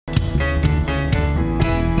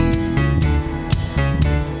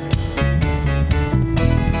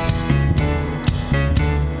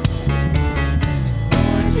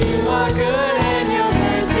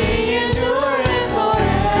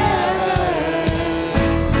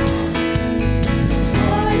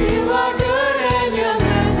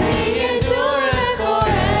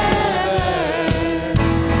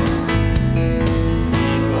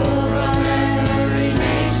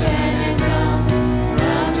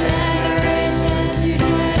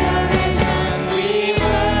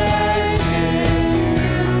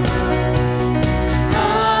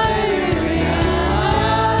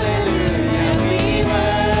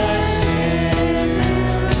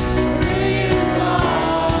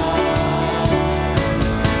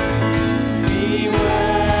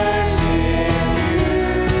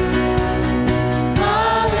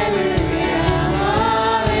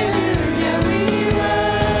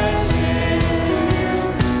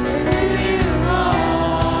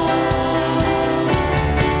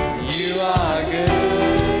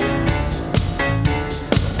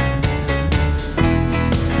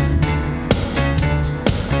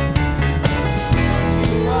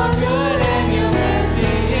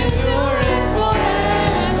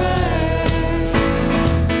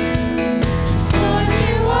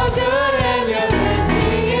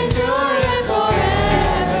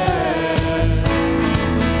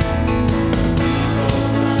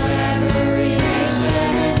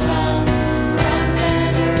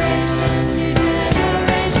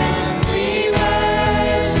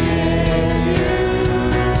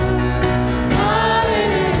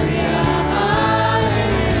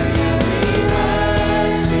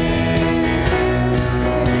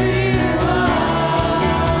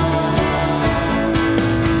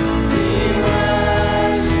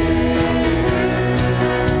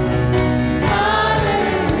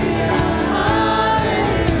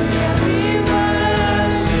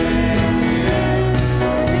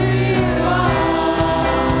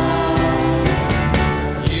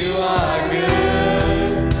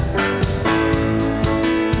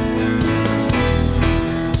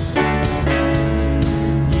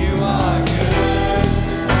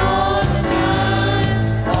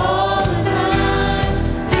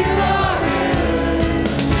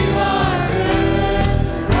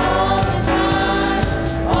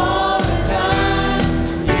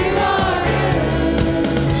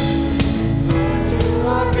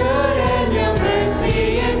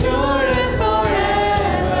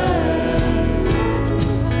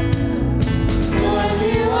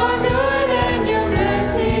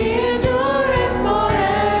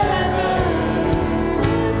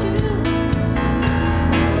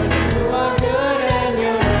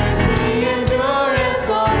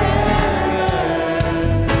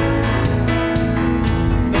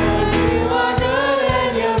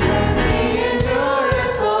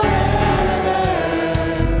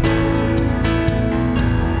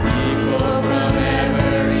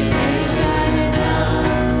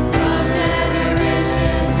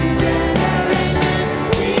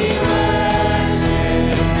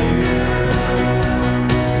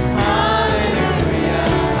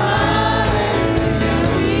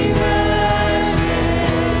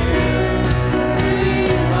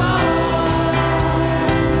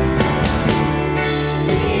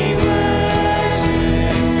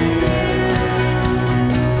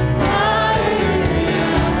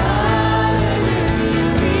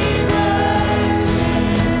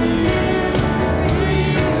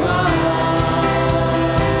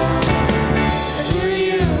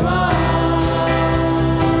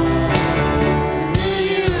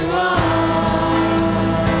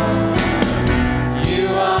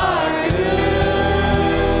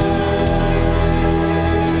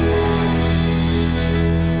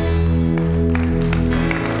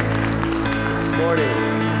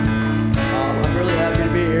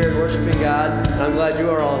I'm glad you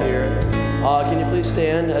are all here. Can you please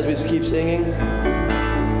stand as we keep singing?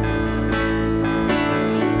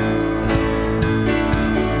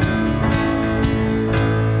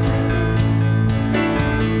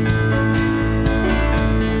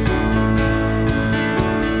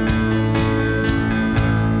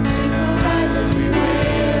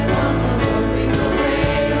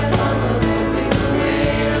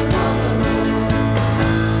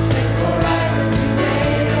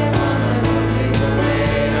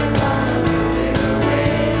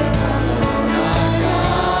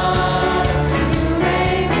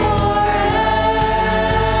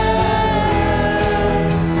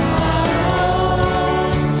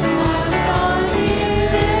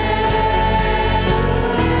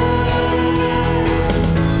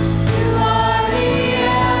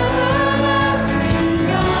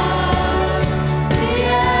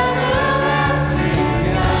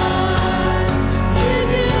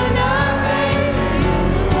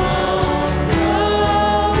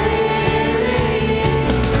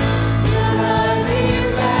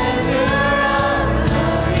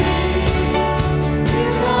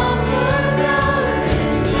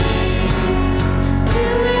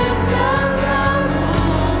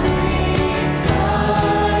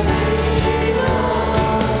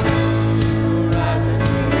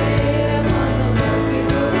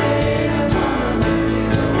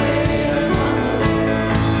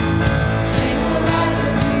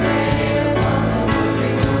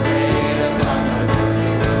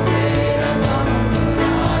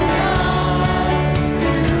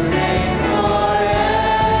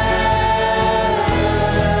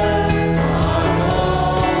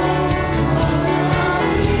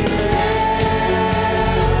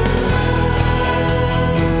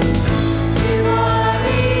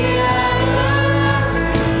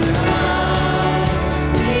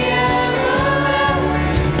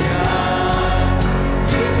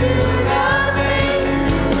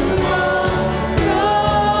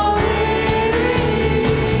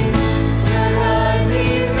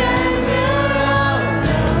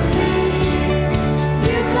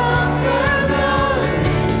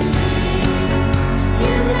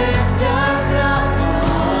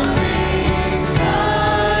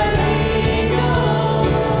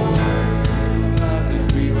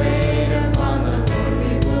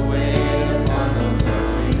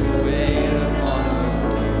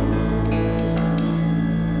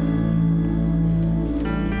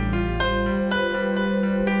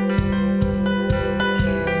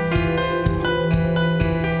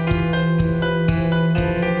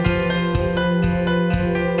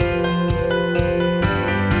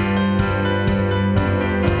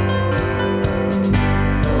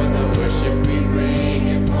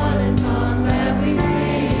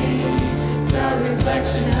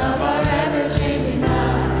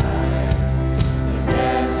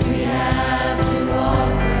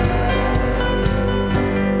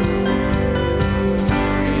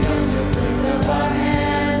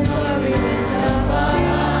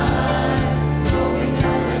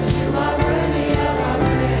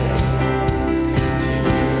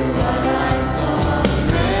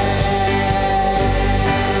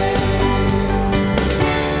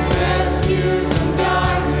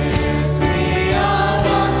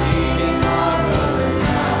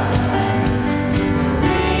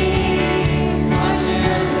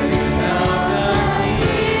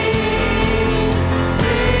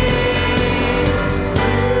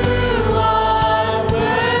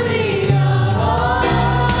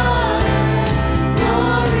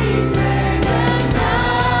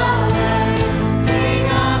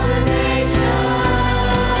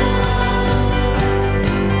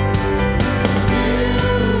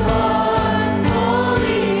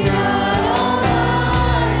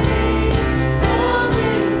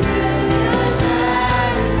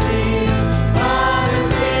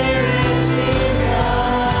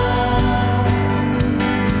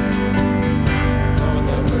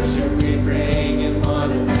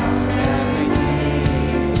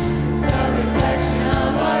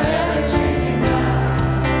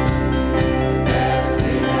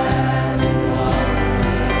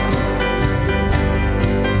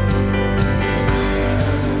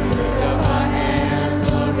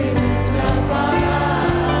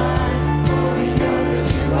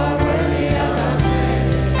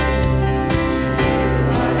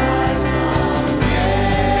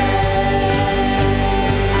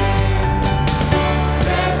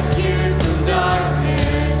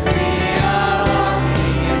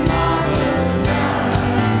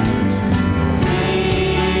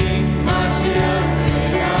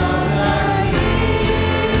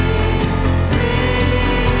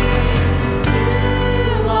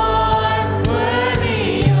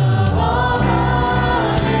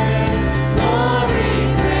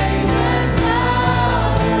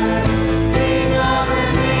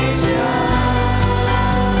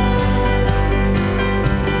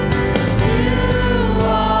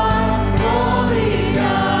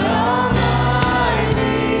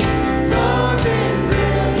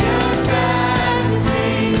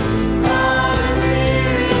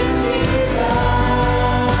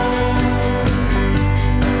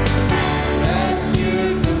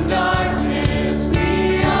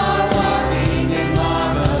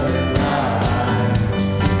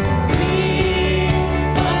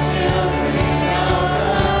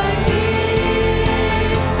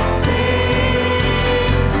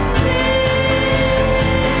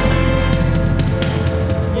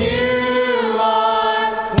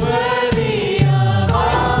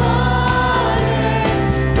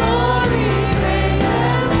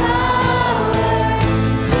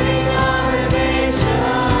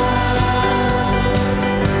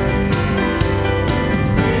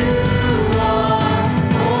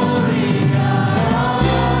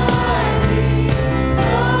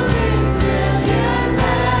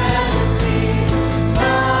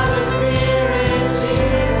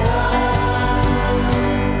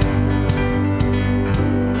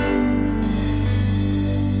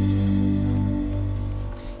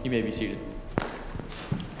 You may be seated.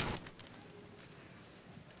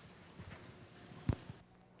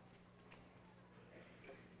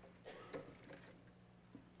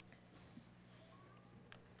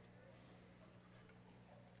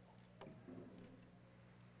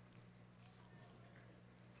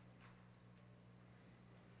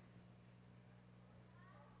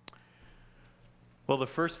 Well, the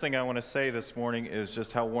first thing I want to say this morning is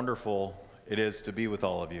just how wonderful it is to be with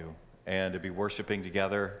all of you and to be worshiping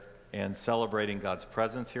together and celebrating God's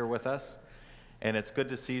presence here with us. And it's good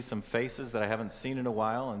to see some faces that I haven't seen in a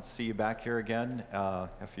while and see you back here again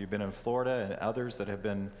after you've been in Florida, and others that have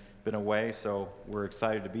been away, so we're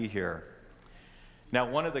excited to be here. Now,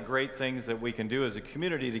 one of the great things that we can do as a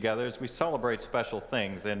community together is we celebrate special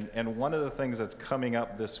things, and one of the things that's coming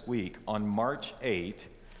up this week on March 8th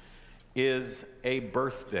is a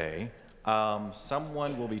birthday.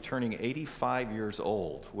 Someone will be turning 85 years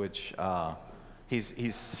old, which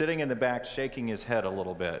he's sitting in the back shaking his head a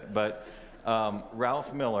little bit, but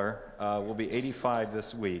Ralph Miller will be 85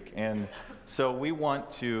 this week, and so we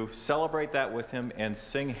want to celebrate that with him and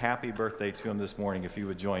sing happy birthday to him this morning, if you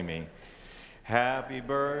would join me. Happy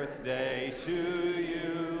birthday to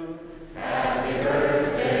you. Happy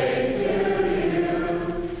birthday to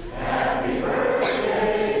you. Happy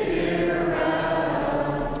birthday, dear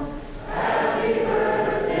Ralph. Happy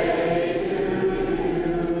birthday to you.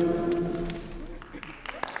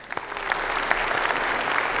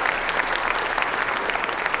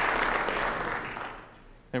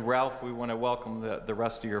 And Ralph, we want to welcome the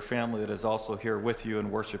rest of your family that is also here with you and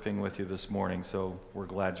worshiping with you this morning, so we're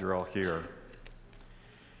glad you're all here.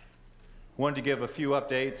 Wanted to give a few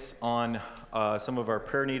updates on some of our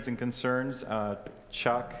prayer needs and concerns.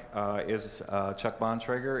 Chuck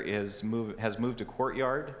Bontrager has moved to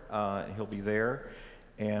Courtyard. He'll be there,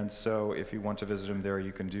 and so if you want to visit him there,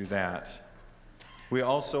 you can do that. We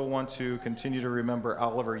also want to continue to remember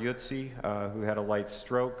Oliver Yutzi, who had a light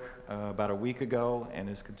stroke about a week ago and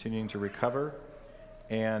is continuing to recover.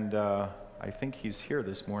 And I think he's here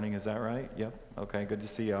this morning, is that right? Yep. Okay, good to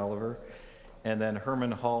see you, Oliver. And then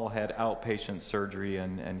Herman Hall had outpatient surgery,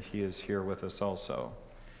 and he is here with us also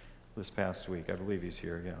this past week. I believe he's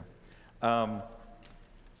here, yeah.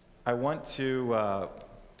 I want to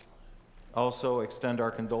also extend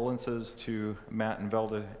our condolences to Matt and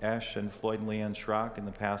Velda Esch and Floyd and Leanne Schrock in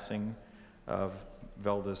the passing of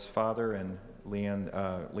Velda's father and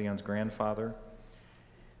Leanne's grandfather.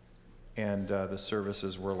 And the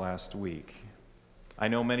services were last week. I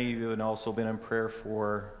know many of you have also been in prayer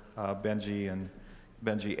for Benji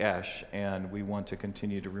Esch, and we want to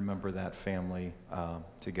continue to remember that family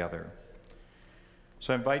together.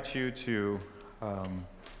 So I invite you to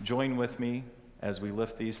join with me as we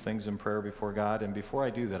lift these things in prayer before God. And before I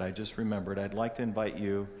do that, I just remembered I'd like to invite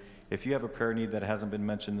you, if you have a prayer need that hasn't been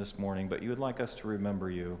mentioned this morning, but you would like us to remember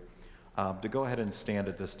you, to go ahead and stand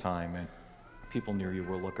at this time, and people near you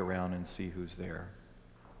will look around and see who's there.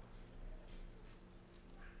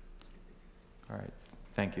 All right.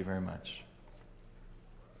 Thank you very much.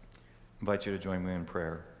 I invite you to join me in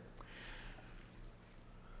prayer.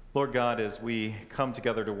 Lord God, as we come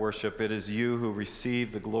together to worship, it is you who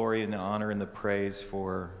receive the glory and the honor and the praise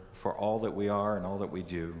for all that we are and all that we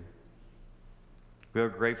do. We are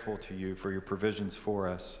grateful to you for your provisions for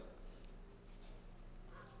us.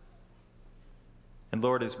 And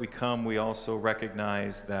Lord, as we come, we also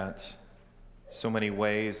recognize that so many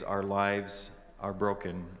ways our lives are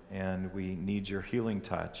broken, and we need your healing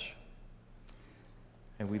touch.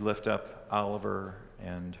 And we lift up Oliver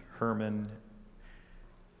and Herman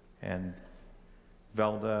and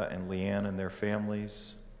Velda and Leanne and their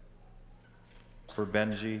families, for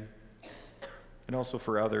Benji, and also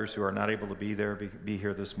for others who are not able to be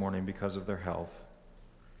here this morning because of their health.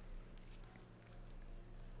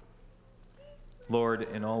 Lord,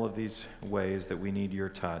 in all of these ways that we need your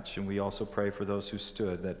touch, and we also pray for those who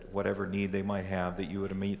stood, that whatever need they might have, that you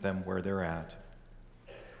would meet them where they're at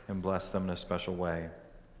and bless them in a special way.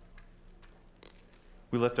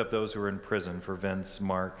 We lift up those who are in prison, for Vince,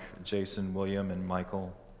 Mark, Jason, William, and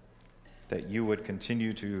Michael, that you would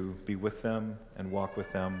continue to be with them and walk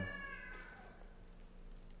with them.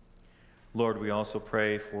 Lord, we also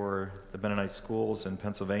pray for the Mennonite schools in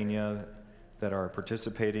Pennsylvania that are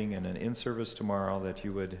participating in an in-service tomorrow, that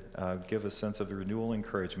you would give a sense of renewal and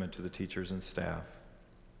encouragement to the teachers and staff.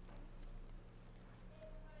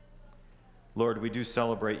 Lord, we do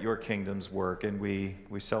celebrate your kingdom's work, and we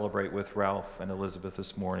celebrate with Ralph and Elizabeth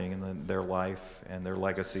this morning and their life and their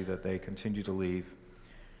legacy that they continue to leave.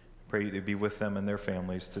 Pray you to be with them and their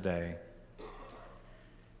families today.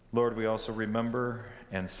 Lord, we also remember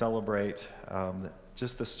and celebrate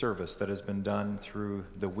just the service that has been done through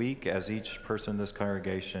the week as each person in this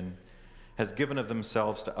congregation has given of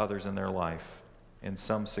themselves to others in their life in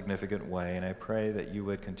some significant way. And I pray that you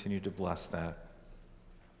would continue to bless that.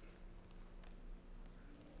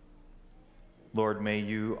 Lord, may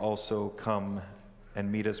you also come and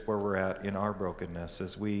meet us where we're at in our brokenness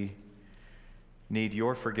as we need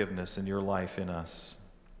your forgiveness and your life in us.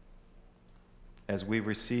 As we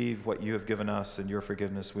receive what you have given us in your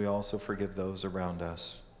forgiveness, we also forgive those around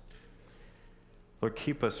us. Lord,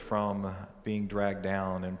 keep us from being dragged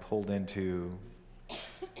down and pulled into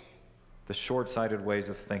the short-sighted ways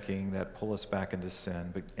of thinking that pull us back into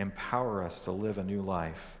sin, but empower us to live a new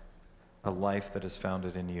life, a life that is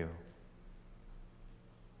founded in you.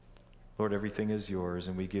 Lord, everything is yours,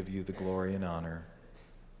 and we give you the glory and honor.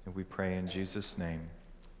 And we pray in Jesus' name,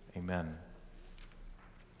 amen.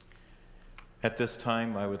 At this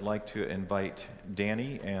time, I would like to invite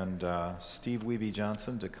Danny and Steve Wiebe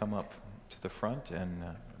Johnson to come up to the front, and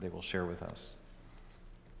they will share with us.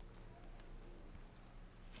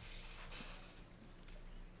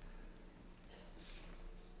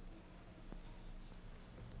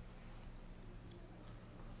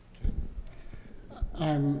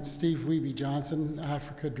 I'm Steve Wiebe Johnson,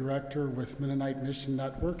 Africa Director with Mennonite Mission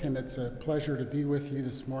Network, and it's a pleasure to be with you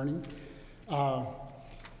this morning.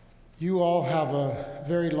 You all have a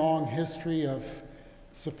very long history of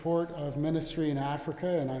support of ministry in Africa,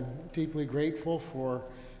 and I'm deeply grateful for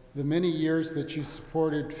the many years that you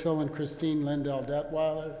supported Phil and Christine Lindell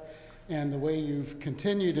Detweiler and the way you've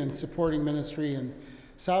continued in supporting ministry in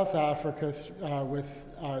South Africa with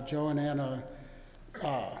Joe and Anna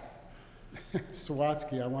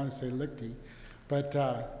Sawatsky, I want to say Lichty. But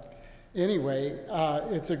anyway,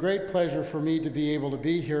 it's a great pleasure for me to be able to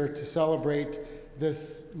be here to celebrate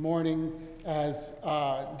this morning as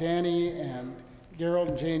Danny and Gerald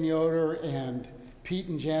and Jane Yoder and Pete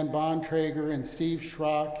and Jan Bontrager and Steve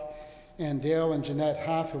Schrock and Dale and Jeanette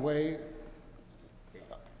Hathaway.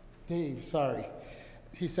 Dave, sorry.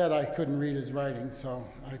 He said I couldn't read his writing, so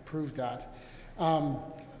I proved that.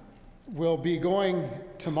 Will be going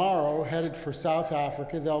tomorrow, headed for South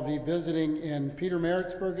Africa. They'll be visiting in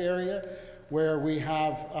Pietermaritzburg area, where we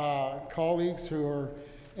have colleagues who are,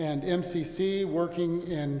 and MCC working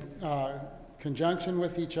in conjunction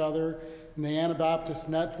with each other, in the Anabaptist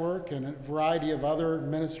Network and a variety of other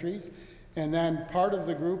ministries. And then part of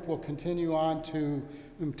the group will continue on to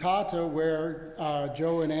Umtata, where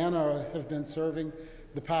Joe and Anna have been serving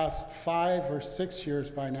the past 5 or 6 years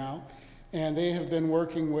by now. And they have been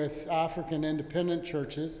working with African independent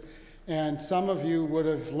churches. And some of you would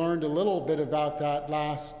have learned a little bit about that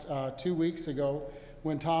last 2 weeks ago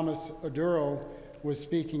when Thomas Oduro was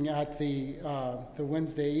speaking at the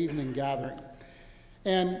Wednesday evening gathering.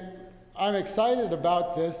 And I'm excited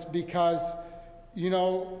about this because, you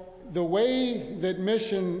know, the way that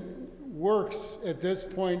mission works at this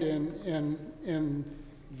point in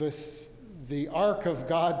the arc of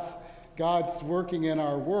God's working in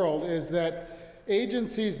our world is that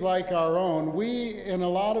agencies like our own, we, in a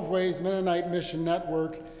lot of ways, Mennonite Mission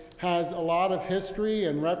Network has a lot of history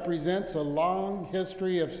and represents a long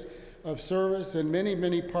history of service in many,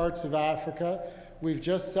 many parts of Africa. We've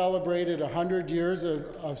just celebrated 100 years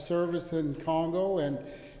of service in Congo,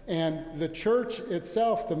 and the church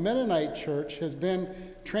itself, the Mennonite church, has been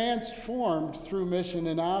transformed through mission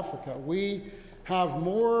in Africa. We have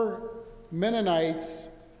more Mennonites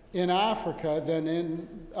in Africa than in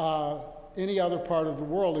any other part of the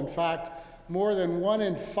world. In fact, more than 1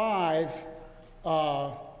 in 5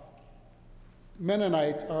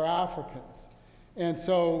 Mennonites are Africans. And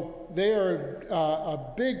so they are a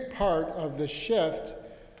big part of the shift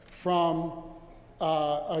from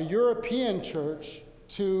a European church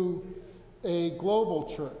to a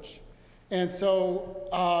global church. And so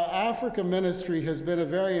Africa ministry has been a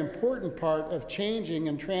very important part of changing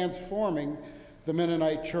and transforming the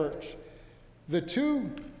Mennonite church. The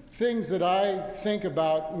two things that I think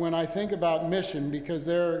about when I think about mission, because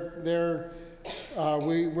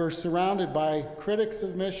we're surrounded by critics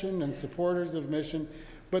of mission and supporters of mission,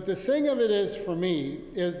 but the thing of it is for me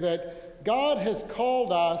is that God has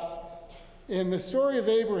called us. In the story of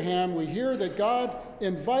Abraham, we hear that God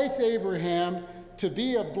invites Abraham to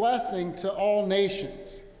be a blessing to all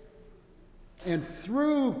nations. And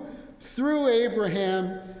through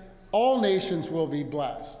Abraham, all nations will be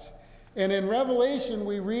blessed. And in Revelation,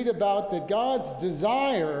 we read about that God's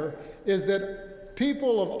desire is that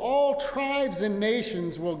people of all tribes and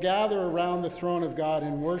nations will gather around the throne of God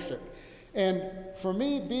and worship. And for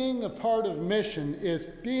me, being a part of mission is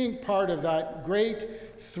being part of that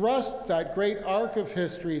great thrust, that great arc of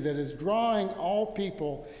history that is drawing all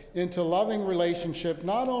people into loving relationship,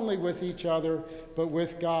 not only with each other, but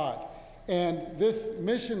with God. And this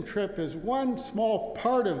mission trip is one small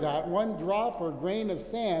part of that, one drop or grain of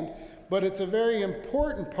sand, but it's a very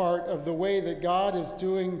important part of the way that God is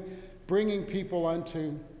doing, bringing people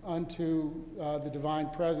unto the divine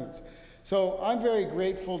presence. So I'm very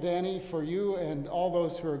grateful, Danny, for you and all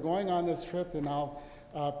those who are going on this trip, and I'll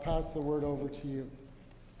pass the word over to you.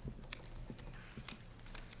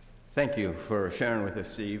 Thank you for sharing with us,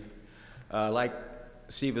 Steve. Like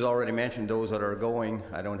Steve has already mentioned, those that are going,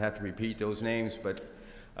 I don't have to repeat those names, but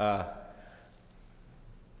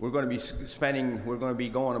we're going to be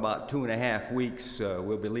going about 2.5 weeks.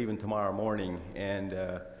 We'll be leaving tomorrow morning, and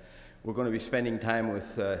we're going to be spending time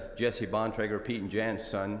with Jesse Bontrager, Pete and Jan's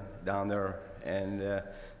son, down there, and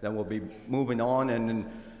then we'll be moving on and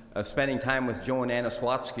spending time with Joe and Anna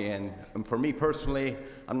Swatsky. And for me personally,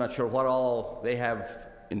 I'm not sure what all they have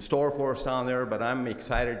in store for us down there, but I'm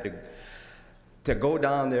excited to go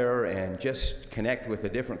down there and just connect with a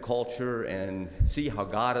different culture and see how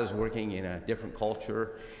God is working in a different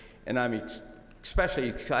culture. And I'm especially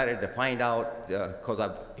excited to find out, because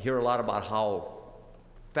I hear a lot about how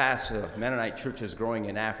fast the Mennonite church is growing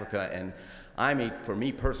in Africa, and for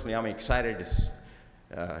me personally, I'm excited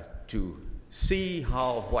to see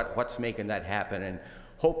what's making that happen, and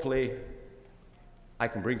hopefully I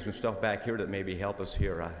can bring some stuff back here that maybe help us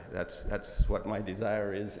here. That's what my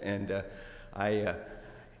desire is, and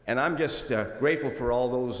I'm just grateful for all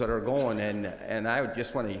those that are going, and I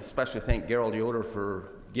just want to especially thank Gerald Yoder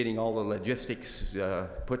for getting all the logistics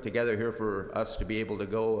put together here for us to be able to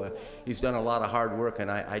go. He's done a lot of hard work, and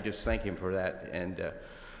I just thank him for that. And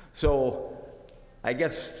so I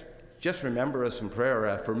guess just remember us in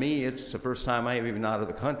prayer. For me, it's the first time I've even out of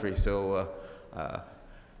the country, so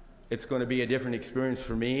it's going to be a different experience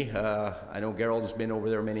for me. I know Gerald's been over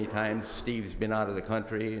there many times. Steve's been out of the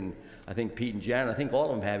country, and I think Pete and Jan, I think all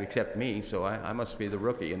of them have except me, so I must be the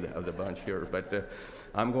rookie of the bunch here. But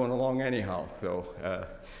I'm going along anyhow, so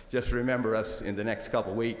just remember us in the next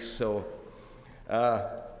couple weeks. So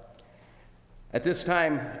at this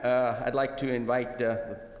time, I'd like to invite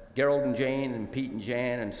Gerald and Jane and Pete and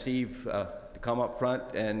Jan and Steve to come up front,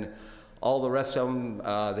 and all the rest of them,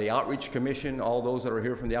 the Outreach Commission, all those that are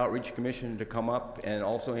here from the Outreach Commission to come up, and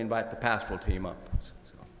also invite the pastoral team up.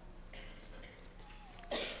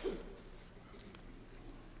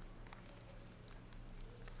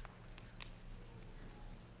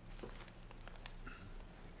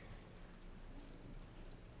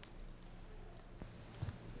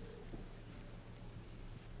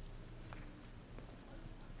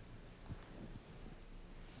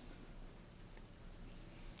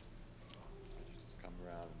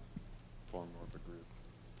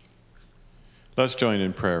 Let's join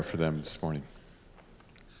in prayer for them this morning.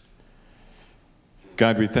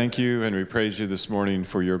 God, we thank you and we praise you this morning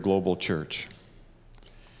for your global church.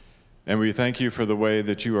 And we thank you for the way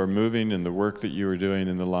that you are moving and the work that you are doing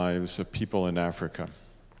in the lives of people in Africa.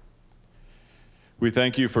 We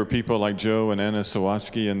thank you for people like Joe and Anna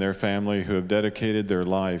Sawaski and their family who have dedicated their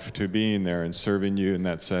life to being there and serving you in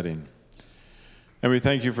that setting. And we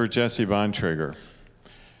thank you for Jesse Bontrager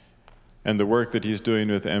and the work that he's doing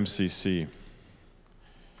with MCC.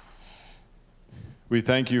 We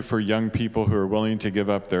thank you for young people who are willing to give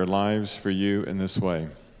up their lives for you in this way.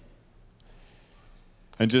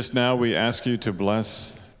 And just now we ask you to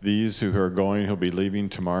bless these who are going, who'll be leaving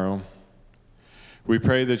tomorrow. We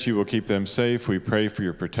pray that you will keep them safe. We pray for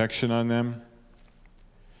your protection on them.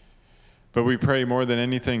 But we pray more than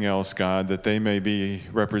anything else, God, that they may be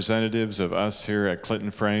representatives of us here at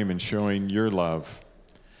Clinton Frame and showing your love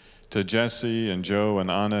to Jesse and Joe and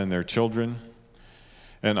Anna and their children,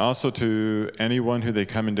 and also to anyone who they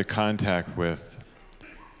come into contact with.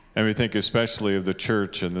 And we think especially of the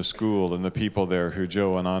church and the school and the people there who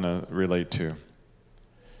Joe and Anna relate to.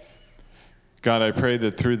 God, I pray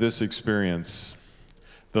that through this experience,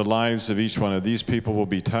 the lives of each one of these people will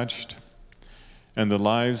be touched, and the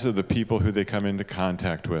lives of the people who they come into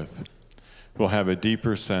contact with will have a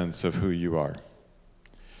deeper sense of who you are.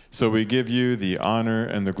 So we give you the honor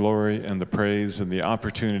and the glory and the praise and the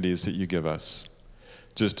opportunities that you give us,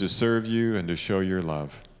 just to serve you and to show your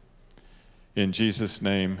love. In Jesus'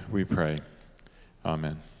 name we pray.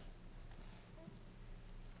 Amen.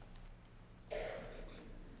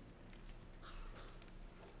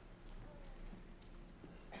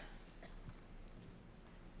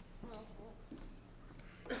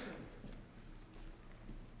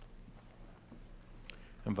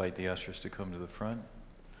 Invite the ushers to come to the front.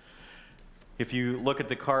 If you look at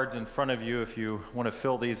the cards in front of you, if you want to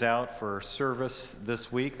fill these out for service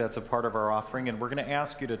this week, that's a part of our offering. And we're going to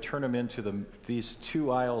ask you to turn them into these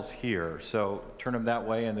two aisles here. So turn them that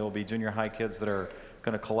way, and there will be junior high kids that are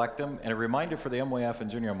going to collect them. And a reminder for the MYF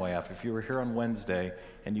and junior MYF, if you were here on Wednesday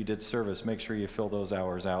and you did service, make sure you fill those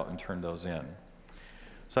hours out and turn those in.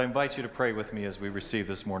 So I invite you to pray with me as we receive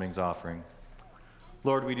this morning's offering.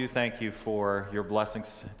 Lord, we do thank you for your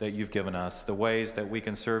blessings that you've given us, the ways that we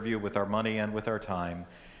can serve you with our money and with our time.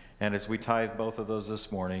 And as we tithe both of those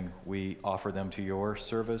this morning, we offer them to your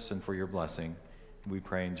service and for your blessing. We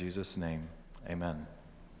pray in Jesus' name. Amen.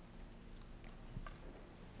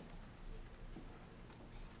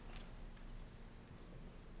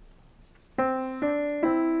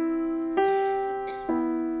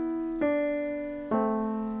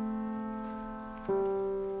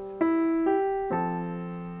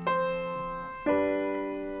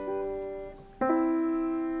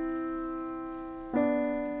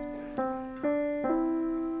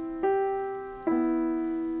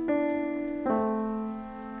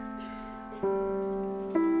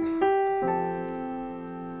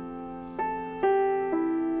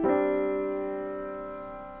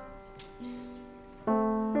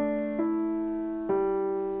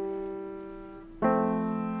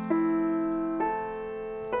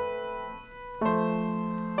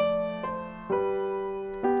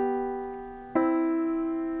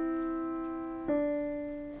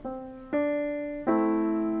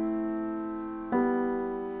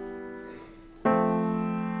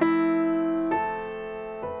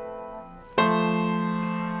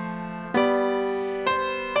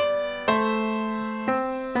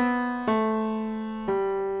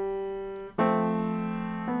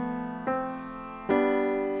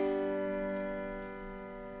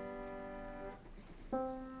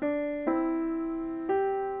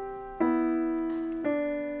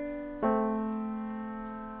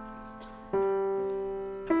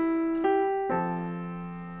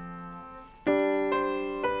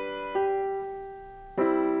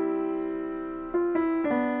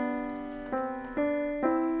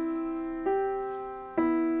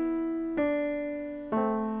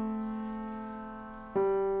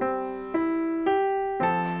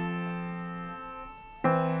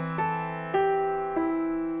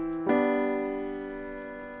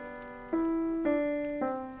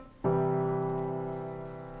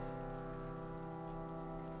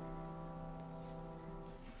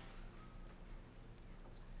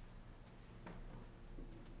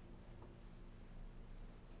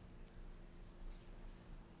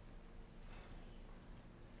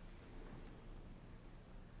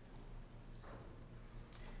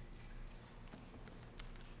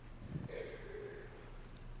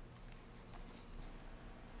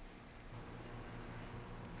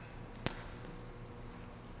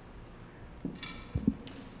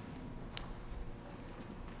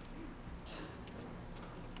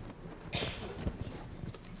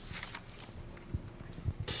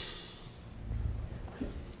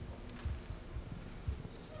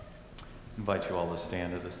 I invite you all to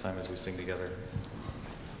stand at this time as we sing together.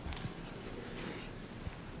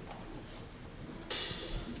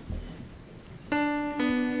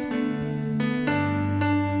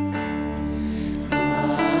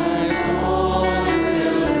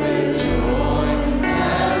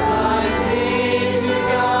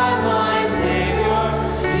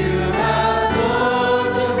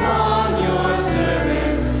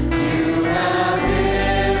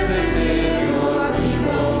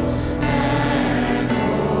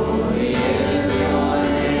 Is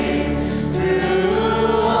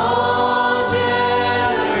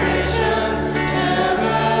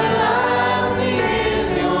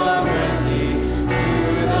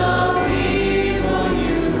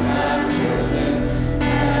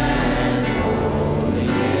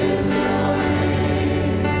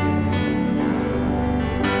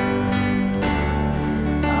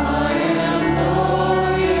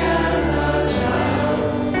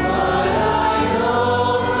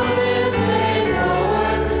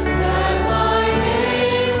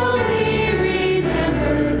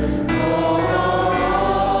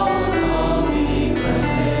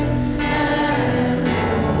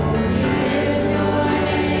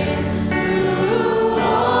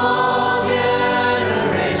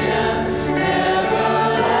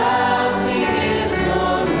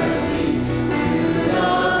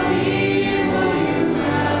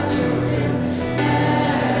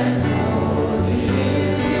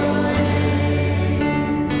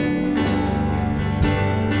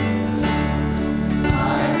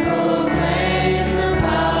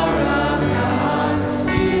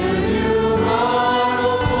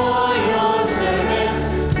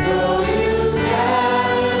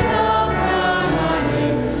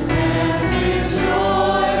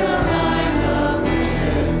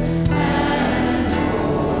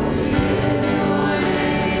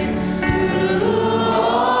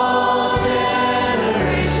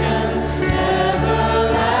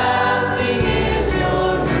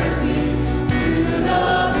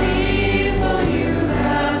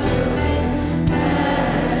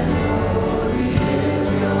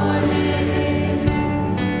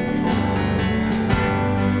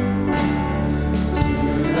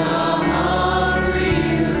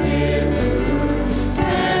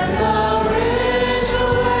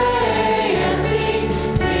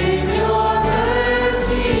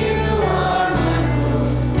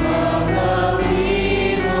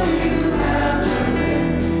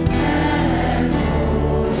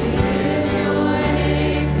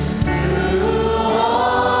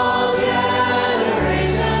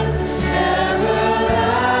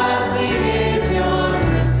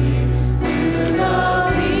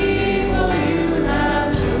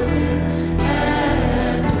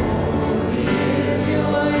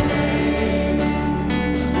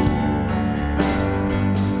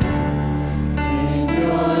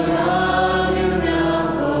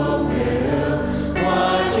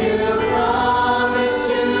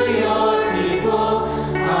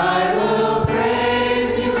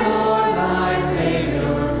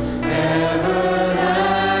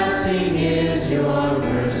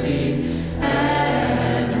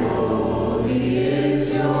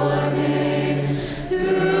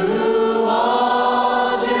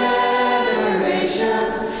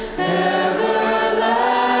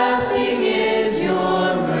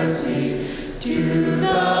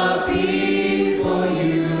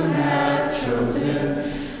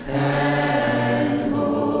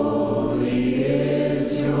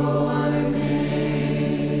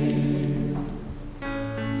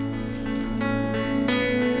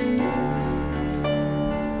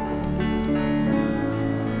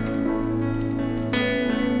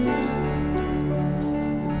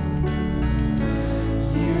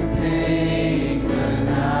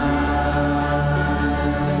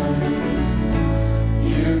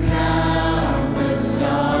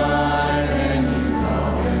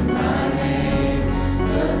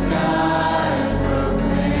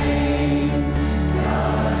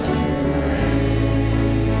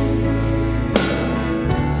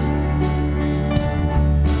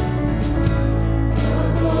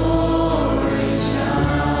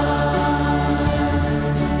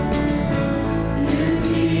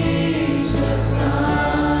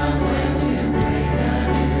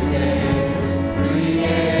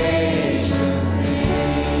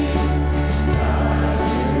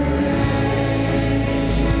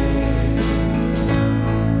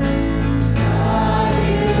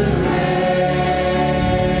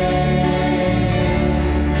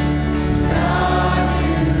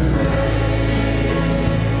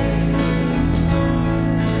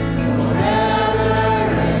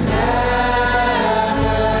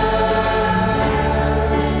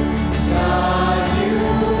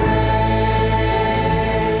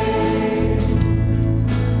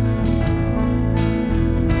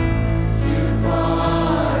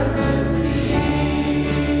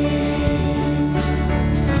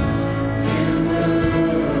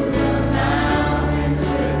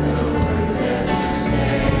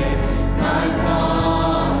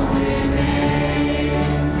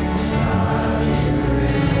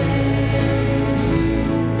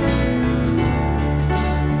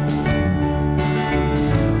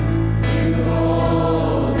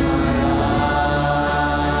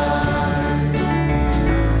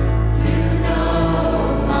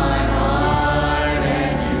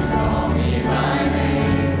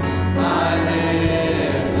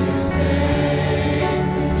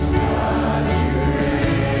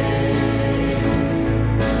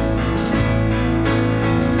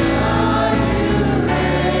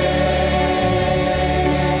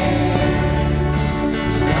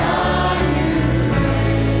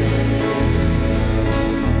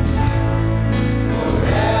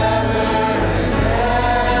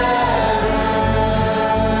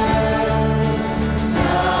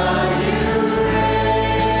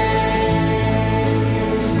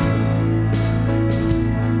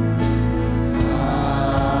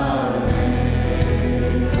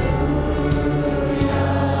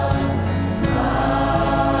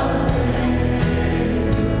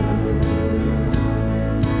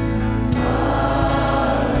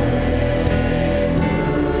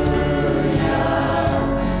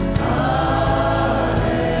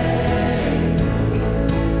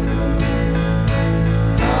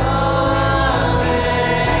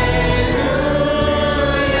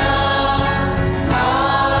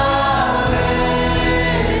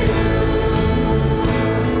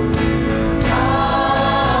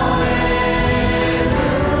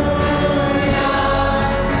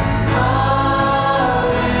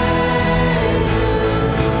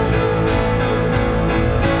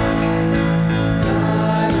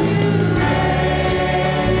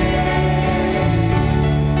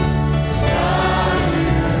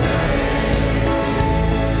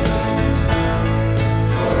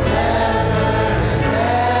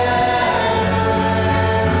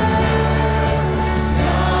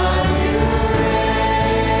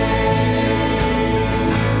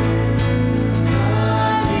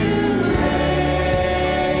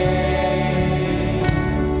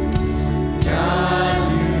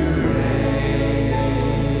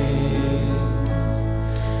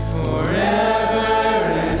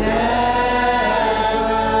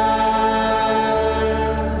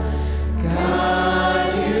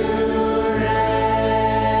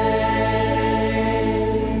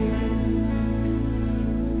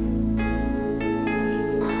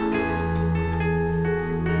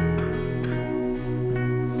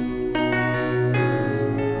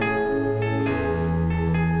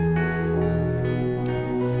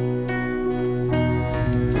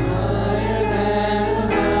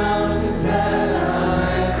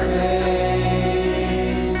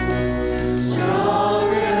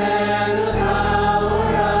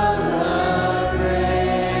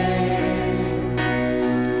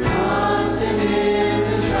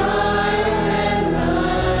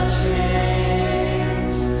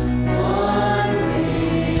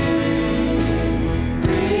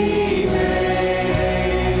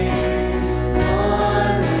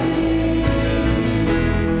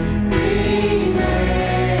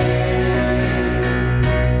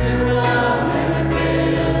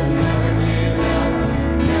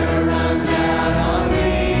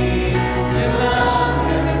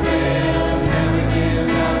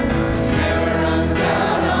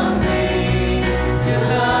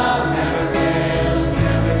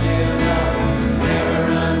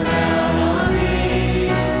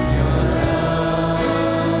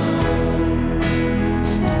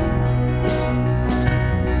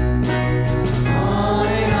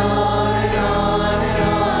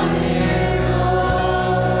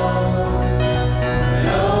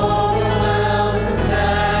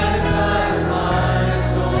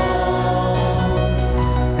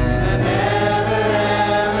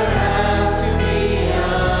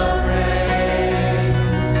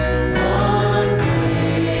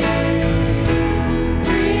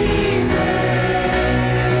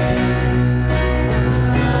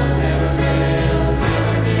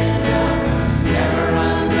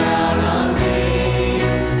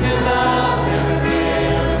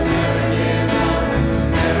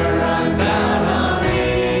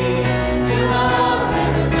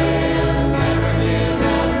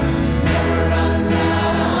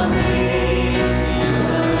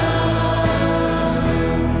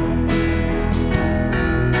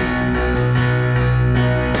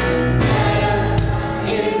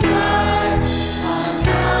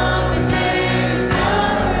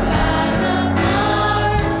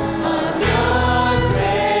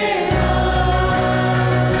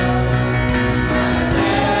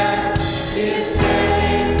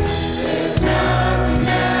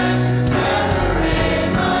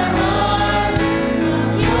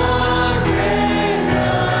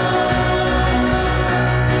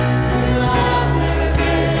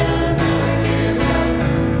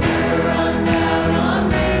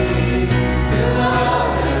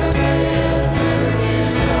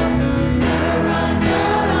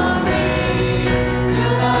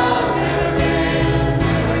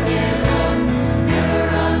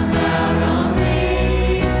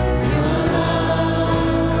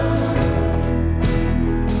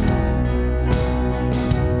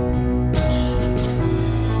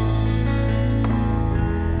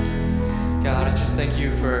thank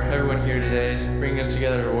you for everyone here today, bringing us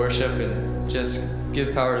together to worship and just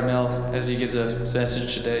give power to Mel as he gives a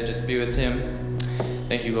message today. Just be with him.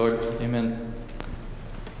 Thank you, Lord. Amen.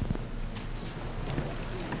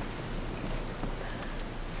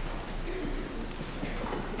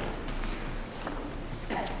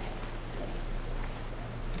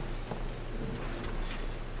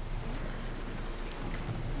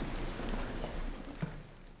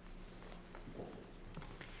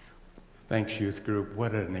 Thanks, youth group.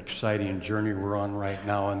 What an exciting journey we're on right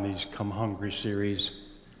now in these Come Hungry series.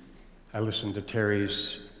 I listened to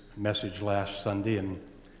Terry's message last Sunday, and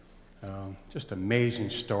just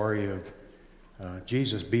amazing story of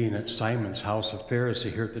Jesus being at Simon's house, a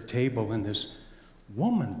Pharisee, here at the table, and this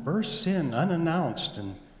woman bursts in unannounced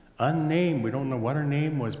and unnamed. We don't know what her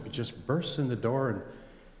name was, but just bursts in the door and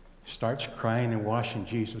starts crying and washing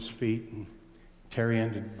Jesus' feet. And Terry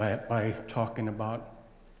ended by talking about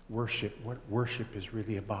worship, what worship is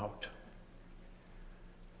really about.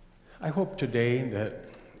 I hope today that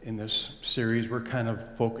in this series we're kind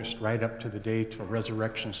of focused right up to the day till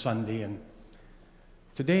Resurrection Sunday, and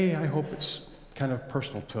today I hope it's kind of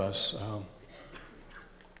personal to us.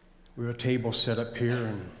 We have a table set up here,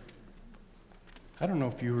 and I don't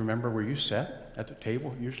know if you remember where you sat at the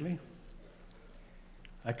table usually.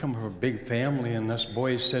 I come from a big family, and us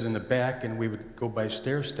boys sat in the back, and we would go by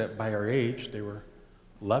stair step by our age. There were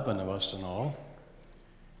 11 of us in all.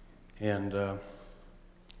 And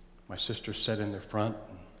my sister sat in the front.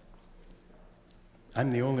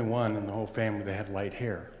 I'm the only one in the whole family that had light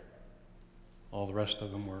hair. All the rest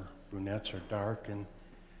of them were brunettes or dark. And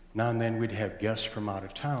now and then we'd have guests from out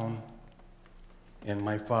of town, and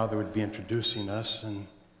my father would be introducing us, and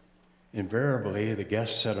invariably the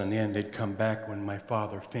guests sat on the end. They'd come back when my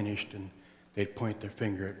father finished, and they'd point their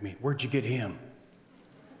finger at me. "Where'd you get him?"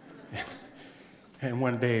 And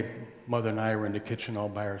one day, Mother and I were in the kitchen all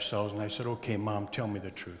by ourselves, and I said, "Okay, Mom, tell me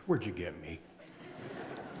the truth. Where'd you get me?"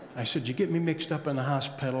 I said, "You get me mixed up in the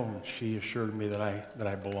hospital?" And she assured me that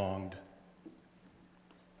I belonged.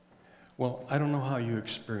 Well, I don't know how you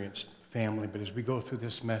experienced family, but as we go through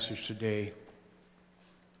this message today,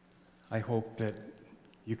 I hope that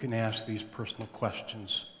you can ask these personal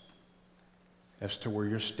questions as to where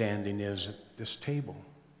your standing is at this table.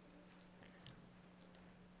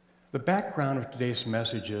 The background of today's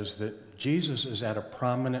message is that Jesus is at a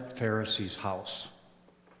prominent Pharisee's house,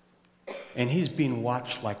 and he's being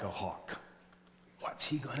watched like a hawk. What's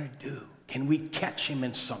he going to do? Can we catch him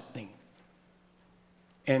in something?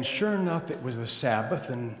 And sure enough, it was the Sabbath,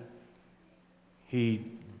 and he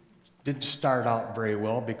didn't start out very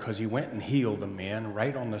well because he went and healed a man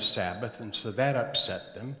right on the Sabbath, and so that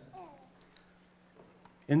upset them.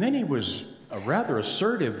 And then he was a rather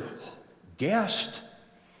assertive guest.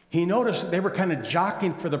 He noticed that they were kind of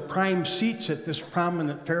jockeying for the prime seats at this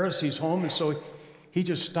prominent Pharisee's home, and so he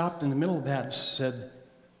just stopped in the middle of that and said,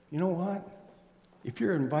 "You know what? If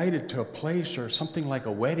you're invited to a place or something like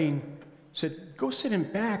a wedding," said, "go sit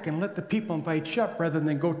in back and let the people invite you up rather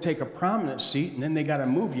than go take a prominent seat and then they got to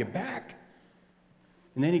move you back."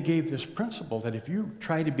 And then he gave this principle that if you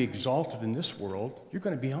try to be exalted in this world, you're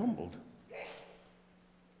going to be humbled.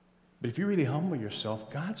 But if you really humble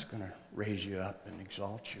yourself, God's going to raise you up and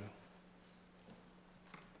exalt you.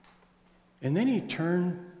 And then he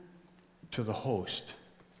turned to the host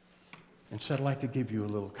and said, "I'd like to give you a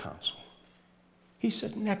little counsel." He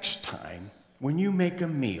said, "Next time, when you make a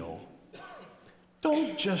meal,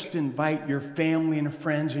 don't just invite your family and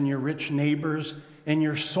friends and your rich neighbors and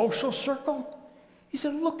your social circle." He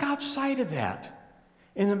said, "Look outside of that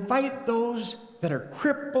and invite those that are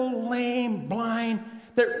crippled, lame, blind,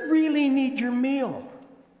 that really need your meal.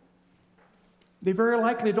 They very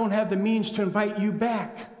likely don't have the means to invite you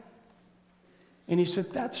back." And he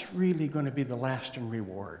said, "That's really going to be the lasting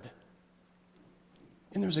reward."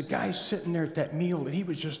 And there was a guy sitting there at that meal, and he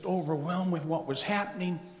was just overwhelmed with what was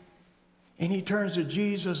happening. And he turns to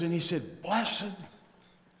Jesus and he said, "Blessed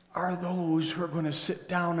are those who are going to sit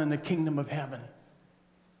down in the kingdom of heaven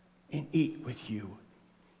and eat with you."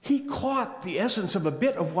 He caught the essence of a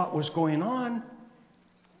bit of what was going on.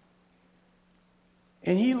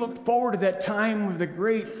 And he looked forward to that time of the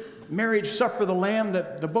great marriage supper of the Lamb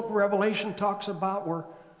that the book of Revelation talks about, where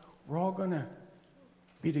we're all going to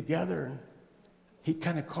be together. And he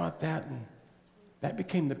kind of caught that, and that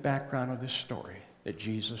became the background of this story that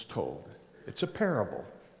Jesus told. It's a parable.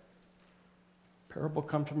 Parable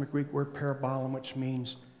comes from the Greek word parabolon, which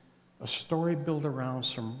means a story built around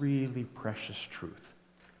some really precious truth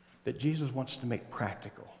that Jesus wants to make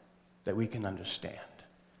practical, that we can understand.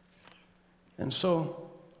 And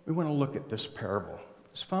so we want to look at this parable.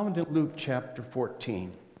 It's found in Luke chapter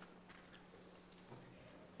 14.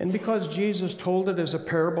 And because Jesus told it as a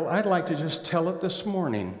parable, I'd like to just tell it this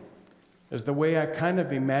morning as the way I kind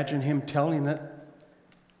of imagine him telling it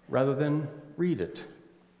rather than read it.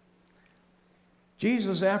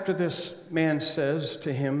 Jesus, after this man says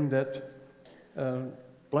to him that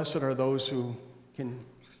blessed are those who can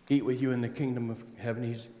eat with you in the kingdom of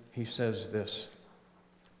heaven, he says this.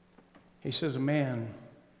 He says, a man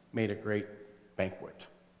made a great banquet.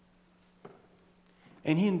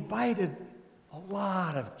 And he invited a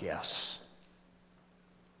lot of guests.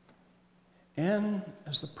 And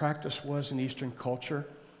as the practice was in Eastern culture,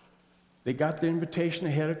 they got the invitation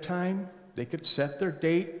ahead of time. They could set their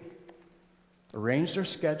date, arrange their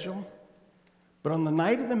schedule. But on the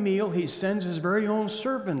night of the meal, he sends his very own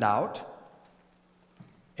servant out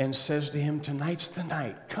and says to him, tonight's the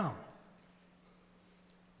night, come.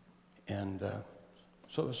 And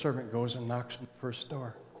so the servant goes and knocks on the first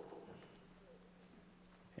door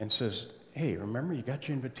and says, hey, remember you got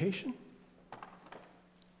your invitation?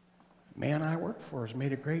 Man I work for has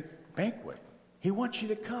made a great banquet. He wants you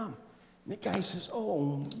to come. And the guy says,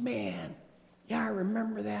 oh, man, yeah, I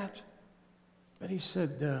remember that. But he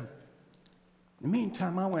said, in the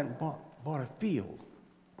meantime, I went and bought a field.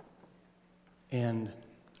 And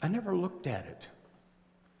I never looked at it.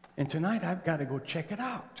 And tonight I've got to go check it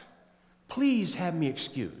out. Please have me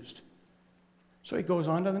excused. So he goes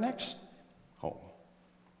on to the next home,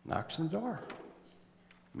 knocks on the door.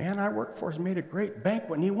 Man I work for has made a great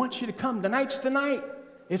banquet, and he wants you to come. Tonight's the night.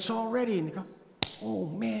 It's all ready. And he goes, oh,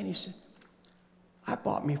 man, he said, I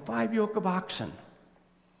bought me 5 yoke of oxen.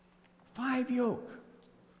 5 yoke.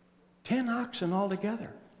 10 oxen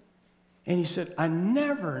altogether. And he said, I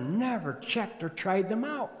never checked or tried them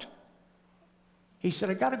out. He said,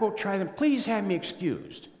 I got to go try them. Please have me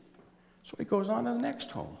excused. So he goes on to the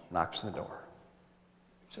next home, knocks on the door.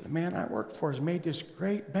 He said, the man I work for has made this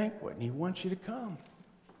great banquet, and he wants you to come.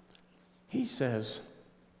 He says,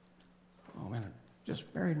 oh, man, I just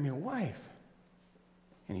married me a wife.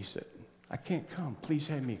 And he said, I can't come. Please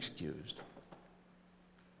have me excused.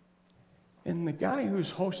 And the guy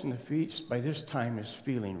who's hosting the feast by this time is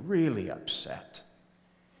feeling really upset.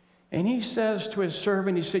 And he says to his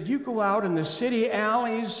servant, he said, you go out in the city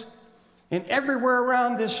alleys and everywhere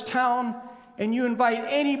around this town, and you invite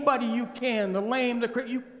anybody you can, the lame, the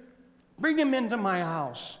crippled, you bring them into my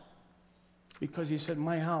house. Because he said,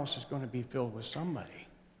 my house is going to be filled with somebody.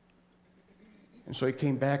 And so he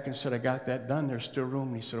came back and said, I got that done. There's still room.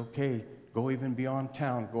 And he said, okay, go even beyond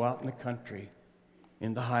town. Go out in the country,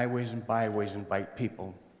 in the highways and byways, invite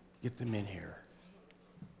people. Get them in here.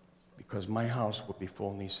 Because my house will be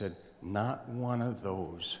full. And he said, not one of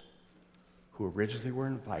those who originally were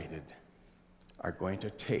invited are going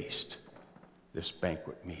to taste this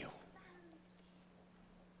banquet meal.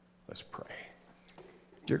 Let's pray.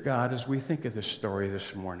 Dear God, as we think of this story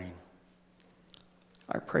this morning,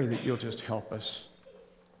 I pray that you'll just help us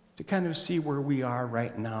to kind of see where we are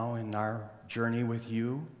right now in our journey with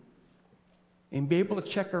you and be able to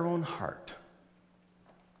check our own heart,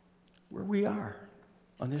 where we are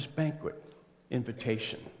on this banquet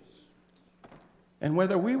invitation, and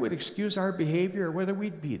whether we would excuse our behavior or whether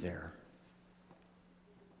we'd be there.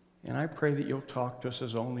 And I pray that you'll talk to us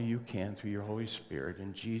as only you can through your Holy Spirit.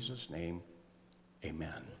 In Jesus' name,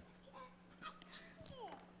 amen.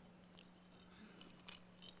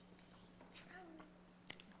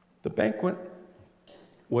 The banquet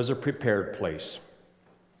was a prepared place.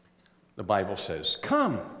 The Bible says,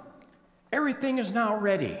 come, everything is now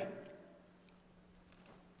ready.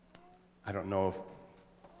 I don't know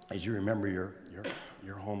if, as you remember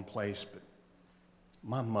your home place, but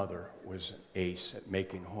my mother was an ace at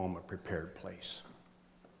making home a prepared place.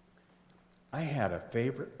 I had a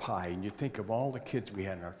favorite pie, and you'd think of all the kids we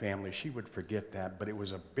had in our family, she would forget that, but it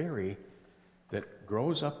was a berry that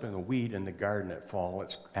grows up in a weed in the garden at fall.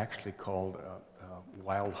 It's actually called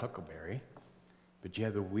wild huckleberry, but you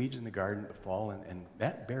have the weeds in the garden at fall, and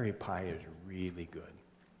that berry pie is really good.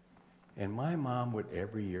 And my mom would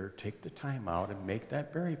every year take the time out and make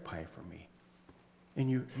that berry pie for me. And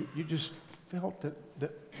you just felt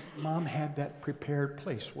that Mom had that prepared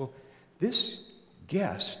place. Well, this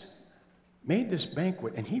guest made this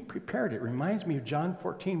banquet, and he prepared it. It reminds me of John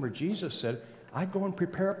 14, where Jesus said, I go and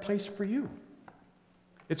prepare a place for you.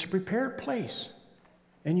 It's a prepared place.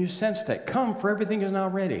 And you sense that. Come, for everything is now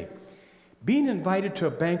ready. Being invited to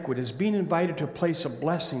a banquet is being invited to a place of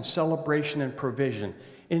blessing, celebration, and provision.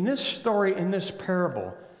 In this story, in this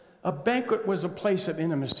parable, a banquet was a place of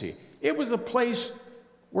intimacy. It was a place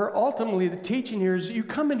where ultimately the teaching here is you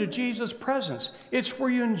come into Jesus' presence. It's where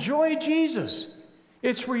you enjoy Jesus.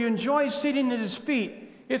 It's where you enjoy sitting at his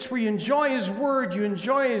feet. It's where you enjoy his word. You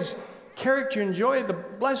enjoy character, enjoy the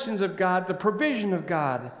blessings of God, the provision of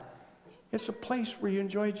God. It's a place where you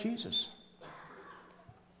enjoy Jesus.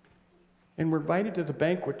 And we're invited to the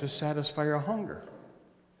banquet to satisfy our hunger.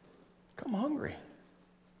 Come hungry.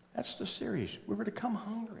 That's the series. We were to come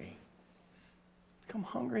hungry. Come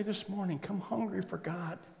hungry this morning. Come hungry for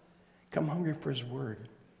God. Come hungry for His Word.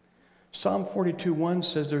 Psalm 42:1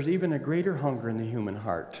 says, there's even a greater hunger in the human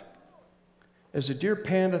heart. As the deer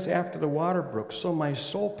panteth after the water brook, so my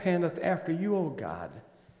soul panteth after you, O God.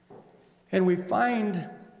 And we find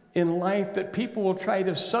in life that people will try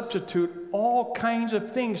to substitute all kinds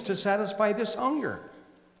of things to satisfy this hunger.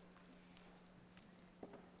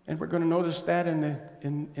 And we're going to notice that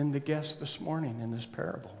in the guest this morning in this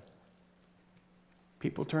parable.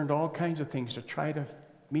 People turned to all kinds of things to try to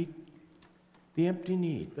meet the empty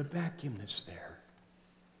need, the vacuum that's there.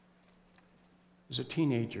 As a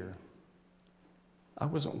teenager, I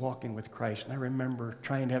wasn't walking with Christ, and I remember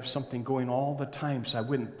trying to have something going all the time so I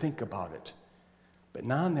wouldn't think about it. But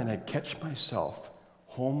now and then I'd catch myself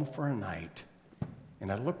home for a night,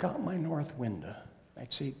 and I'd look out my north window.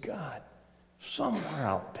 I'd say, God, somewhere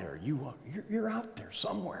out there, you're out there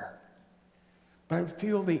somewhere. But I would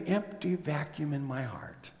feel the empty vacuum in my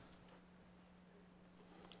heart.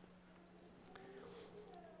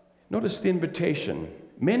 Notice the invitation.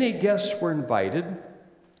 Many guests were invited,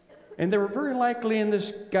 and they were very likely in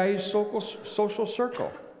this guy's social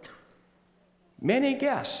circle. Many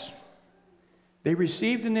guests. They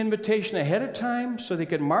received an invitation ahead of time so they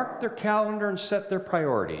could mark their calendar and set their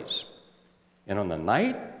priorities. And on the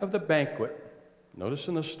night of the banquet, notice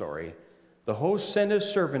in the story, the host sent his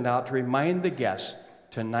servant out to remind the guests,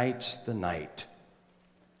 tonight's the night.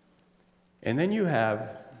 And then you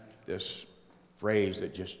have this phrase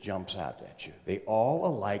that just jumps out at you. They all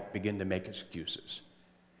alike begin to make excuses.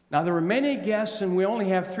 Now, there were many guests, and we only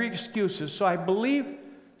have 3 excuses, so I believe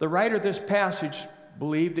the writer of this passage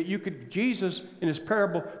believed that Jesus, in his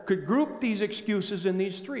parable, could group these excuses in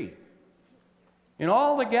these 3. And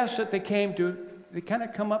all the guests that they came to, they kind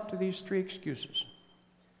of come up to these 3 excuses.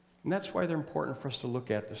 And that's why they're important for us to look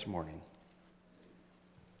at this morning.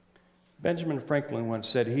 Benjamin Franklin once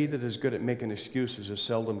said, he that is good at making excuses is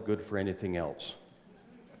seldom good for anything else.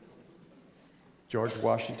 George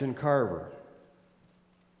Washington Carver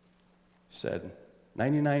said,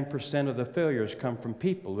 99% of the failures come from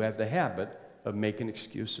people who have the habit of making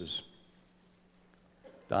excuses.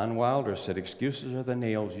 Don Wilder said, excuses are the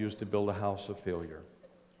nails used to build a house of failure.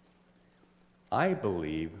 I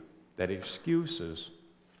believe that excuses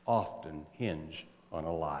often hinge on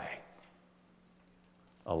a lie.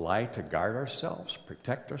 A lie to guard ourselves,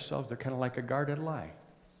 protect ourselves. They're kind of like a guarded lie.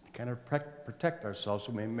 We kind of protect ourselves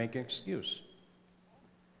when we make an excuse.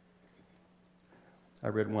 I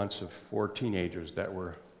read once of 4 teenagers that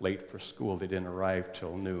were late for school. They didn't arrive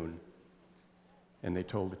till noon. And they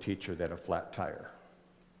told the teacher they had a flat tire.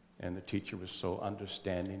 And the teacher was so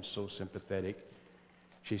understanding, so sympathetic.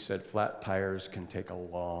 She said, flat tires can take a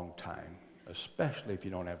long time, especially if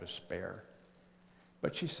you don't have a spare.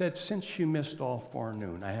 But she said, since you missed all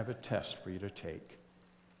forenoon, I have a test for you to take.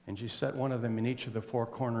 And she set one of them in each of the 4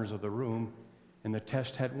 corners of the room, and the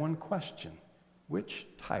test had one question. Which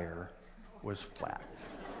tire was flat?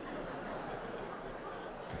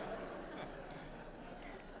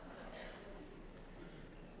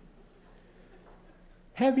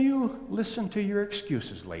 Have you listened to your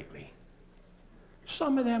excuses lately?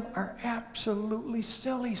 Some of them are absolutely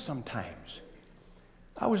silly sometimes.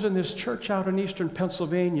 I was in this church out in eastern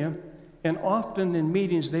Pennsylvania, and often in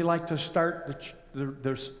meetings, they like to start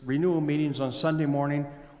the renewal meetings on Sunday morning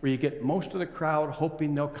where you get most of the crowd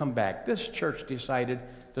hoping they'll come back. This church decided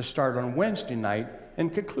to start on Wednesday night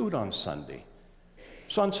and conclude on Sunday.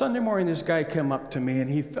 So on Sunday morning, this guy came up to me,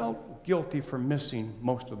 and he felt guilty for missing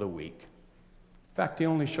most of the week. In fact, he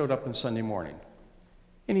only showed up on Sunday morning.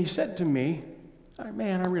 And he said to me,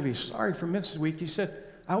 man, I'm really sorry for missing this week. He said,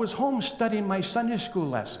 I was home studying my Sunday school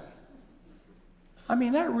lesson. I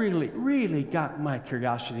mean, that really got my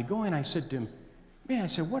curiosity going. I said to him, man, I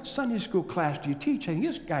said, what Sunday school class do you teach? I think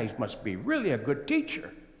this guy must be really a good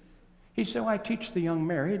teacher. He said, well, I teach the young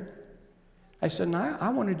married. I said, now, I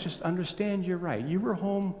want to just understand you right. You were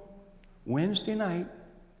home Wednesday night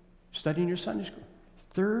studying your Sunday school.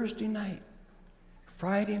 Thursday night,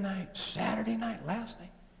 Friday night, Saturday night, last night.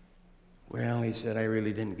 Well, he said, I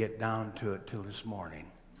really didn't get down to it till this morning.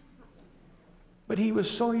 But he was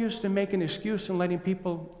so used to making an excuse and letting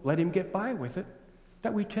people let him get by with it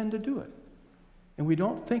that we tend to do it. And we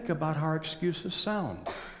don't think about how our excuses sound.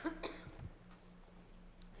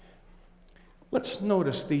 Let's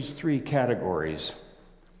notice these 3 categories.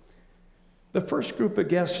 The first group of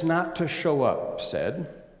guests not to show up said,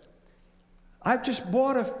 I've just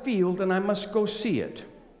bought a field and I must go see it.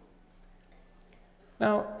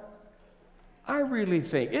 Now, I really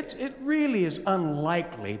think it really is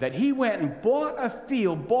unlikely that he went and bought a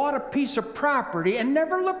field, bought a piece of property, and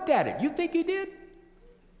never looked at it. You think he did?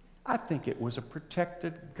 I think it was a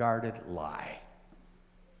protected, guarded lie.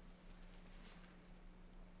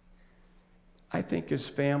 I think his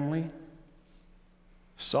family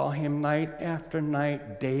saw him night after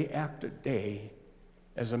night, day after day,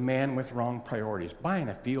 as a man with wrong priorities. Buying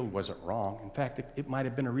a field wasn't wrong. In fact, it might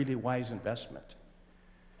have been a really wise investment.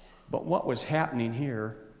 But what was happening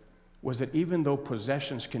here was that even though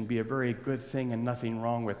possessions can be a very good thing and nothing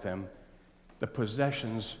wrong with them, the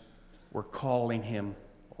possessions were calling him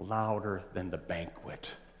louder than the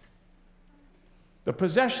banquet. The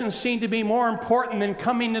possessions seemed to be more important than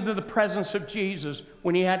coming into the presence of Jesus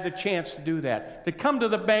when he had the chance to do that. To come to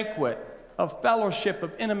the banquet of fellowship,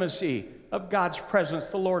 of intimacy, of God's presence,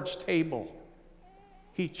 the Lord's table.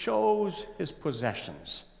 He chose his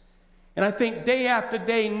possessions. And I think day after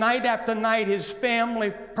day, night after night, his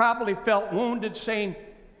family probably felt wounded, saying,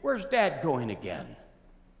 "Where's Dad going again?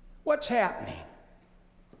 What's happening?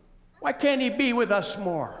 Why can't he be with us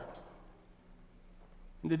more?"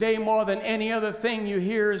 And today, more than any other thing you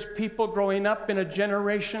hear is people growing up in a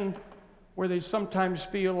generation where they sometimes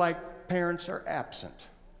feel like parents are absent.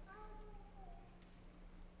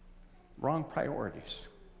 Wrong priorities.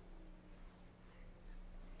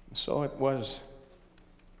 And so it was.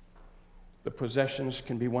 The possessions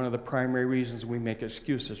can be one of the primary reasons we make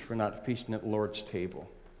excuses for not feasting at the Lord's table.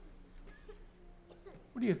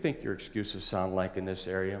 What do you think your excuses sound like in this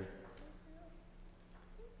area?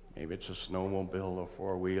 Maybe it's a snowmobile, a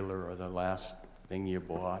four-wheeler, or the last thing you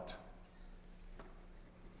bought.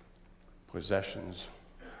 Possessions.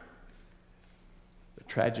 The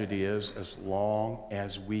tragedy is, as long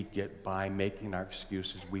as we get by making our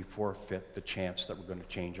excuses, we forfeit the chance that we're going to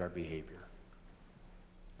change our behavior.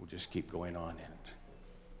 We'll just keep going on in it.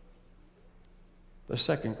 The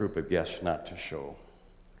second group of guests not to show.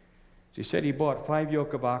 He said he bought 5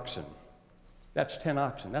 yoke of oxen. That's 10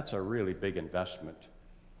 oxen. That's a really big investment.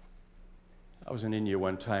 I was in India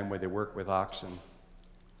one time where they work with oxen.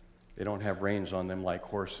 They don't have reins on them like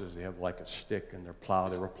horses. They have like a stick and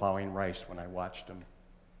they were plowing rice when I watched them.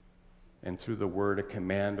 And through the word, a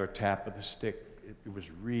command or tap of the stick, it was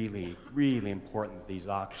really, really important that these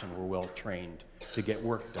oxen were well trained to get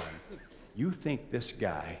work done. You think this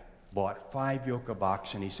guy bought 5 yoke of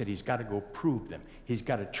oxen. He said he's got to go prove them. He's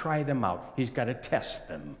got to try them out. He's got to test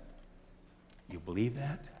them. You believe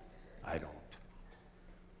that? I don't.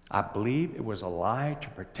 I believe it was a lie to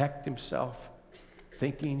protect himself,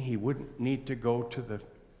 thinking he wouldn't need to go to the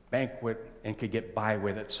banquet and could get by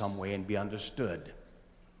with it some way and be understood.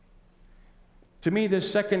 To me,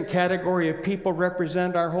 this second category of people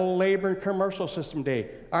represent our whole labor and commercial system today.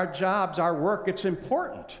 Our jobs, our work, it's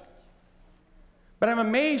important. But I'm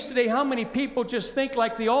amazed today how many people just think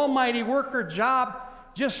like the almighty worker job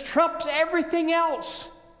just trumps everything else,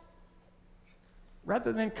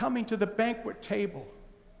 rather than coming to the banquet table,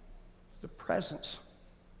 the presence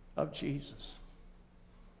of Jesus,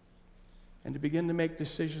 and to begin to make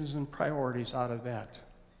decisions and priorities out of that.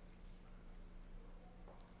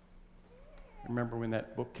 I remember when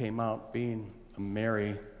that book came out, Being a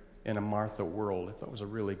Mary in a Martha World. I thought it was a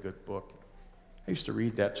really good book. I used to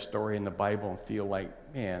read that story in the Bible and feel like,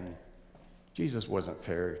 man, Jesus wasn't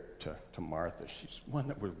fair to Martha. She's one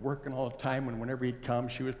that was working all the time, and whenever he'd come,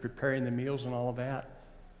 she was preparing the meals and all of that.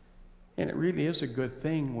 And it really is a good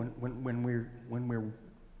thing when we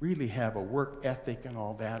really have a work ethic and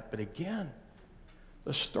all that. But again,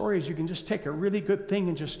 the story is you can just take a really good thing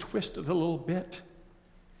and just twist it a little bit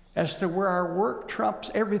as to where our work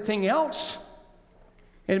trumps everything else.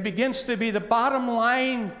 And it begins to be the bottom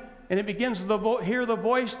line, and it begins to hear the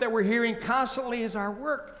voice that we're hearing constantly is our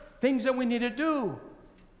work, things that we need to do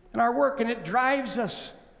in our work, and it drives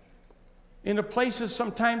us into places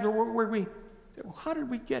sometimes where we say, well, how did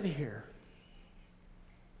we get here?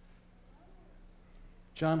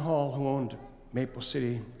 John Hall, who owned Maple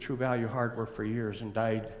City True Value Hardware for years and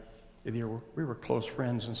died, we were close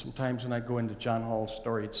friends, and sometimes when I go into John Hall's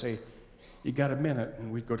store, he'd say, "You got a minute?"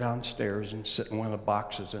 And we'd go downstairs and sit in one of the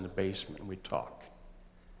boxes in the basement, and we'd talk.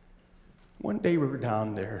 One day we were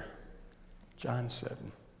down there. John said,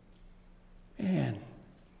 "Man,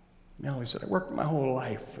 Mel," he said, "I worked my whole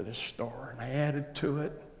life for this store, and I added to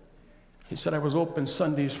it." He said, "I was open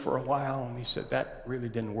Sundays for a while," and he said, "That really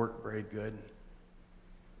didn't work very good.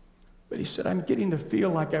 But," he said, "I'm getting to feel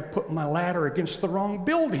like I put my ladder against the wrong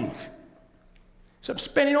building. So I'm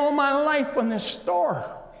spending all my life on this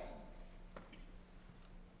store."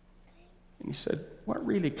 And he said, what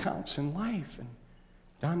really counts in life. And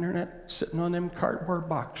down there sitting on them cardboard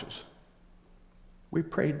boxes, we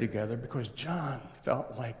prayed together because John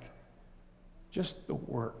felt like just the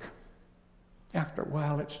work. After a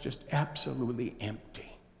while, it's just absolutely empty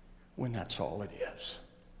when that's all it is.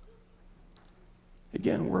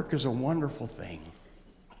 Again, work is a wonderful thing.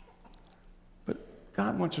 But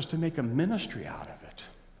God wants us to make a ministry out of it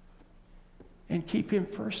and keep Him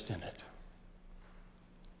first in it.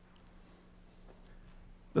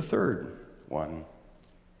 The third one,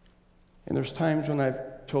 and there's times when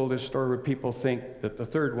I've told this story where people think that the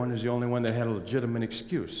third one is the only one that had a legitimate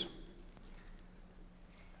excuse.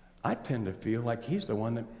 I tend to feel like he's the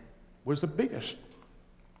one that was the biggest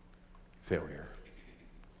failure.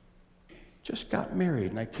 Just got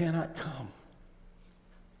married and I cannot come.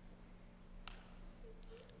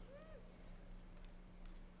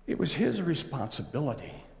 It was his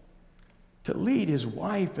responsibility to lead his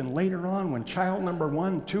wife, and later on when child number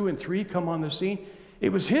 1, 2, and 3 come on the scene,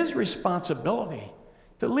 it was his responsibility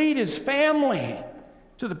to lead his family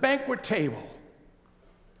to the banquet table.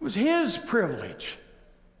 It was his privilege.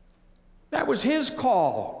 That was his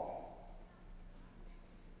call.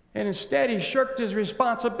 And instead, he shirked his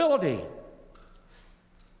responsibility.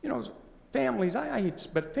 You know, families,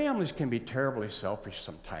 but families can be terribly selfish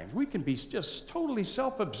sometimes. We can be just totally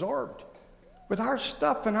self-absorbed with our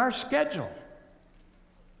stuff and our schedule.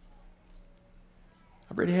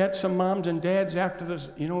 I've already had some moms and dads after this,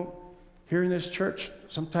 you know, here in this church,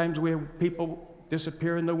 sometimes we have people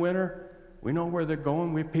disappear in the winter. We know where they're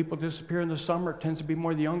going. We have people disappear in the summer. It tends to be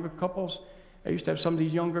more the younger couples. I used to have some of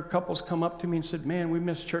these younger couples come up to me and said, man, we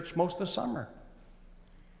miss church most of the summer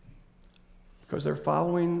because they're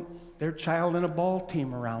following their child in a ball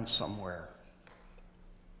team around somewhere.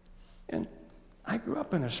 And I grew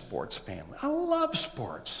up in a sports family. I love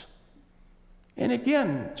sports. And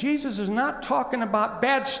again, Jesus is not talking about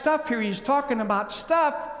bad stuff here. He's talking about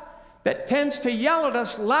stuff that tends to yell at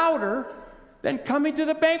us louder than coming to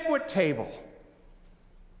the banquet table.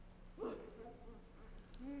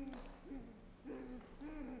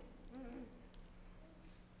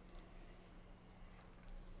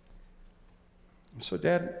 So,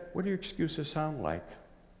 Dad, what do your excuses sound like?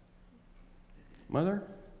 Mother,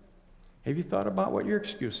 have you thought about what your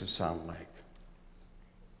excuses sound like?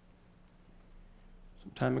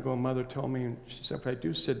 Some time ago, Mother told me, she said, if I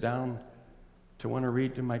do sit down to want to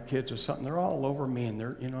read to my kids or something, they're all over me, and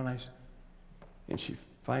they're, you know, and she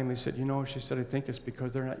finally said, you know, she said, I think it's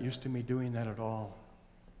because they're not used to me doing that at all.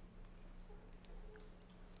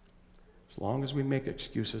 As long as we make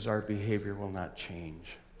excuses, our behavior will not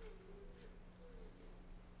change.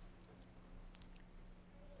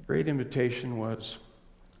 The great invitation was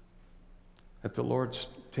that the Lord's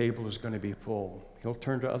table is going to be full. He'll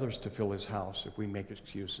turn to others to fill his house if we make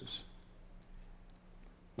excuses.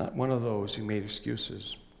 Not one of those who made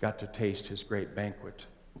excuses got to taste his great banquet.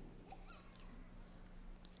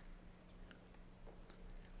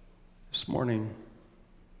 This morning,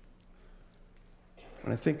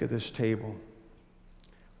 when I think of this table,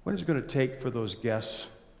 what is it going to take for those guests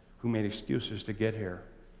who made excuses to get here?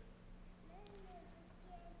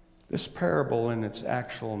 This parable in its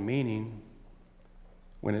actual meaning,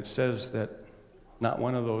 when it says that not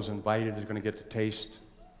one of those invited is going to get to taste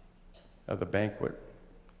of the banquet,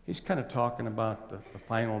 he's kind of talking about the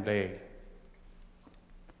final day.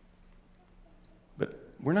 But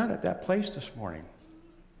we're not at that place this morning.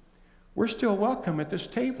 We're still welcome at this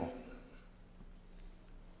table.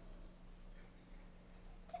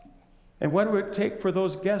 And what would it take for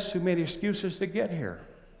those guests who made excuses to get here?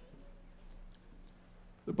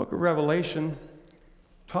 The book of Revelation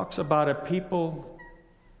talks about a people,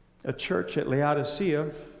 a church at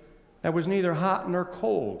Laodicea that was neither hot nor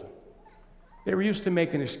cold. They were used to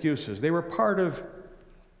making excuses. They were part of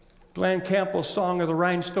Glenn Campbell's song of the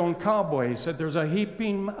Rhinestone Cowboy. He said, there's a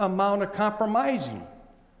heaping amount of compromising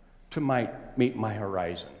to meet my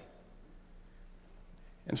horizon.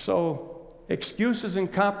 And so, excuses and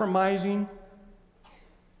compromising,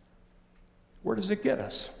 where does it get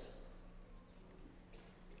us?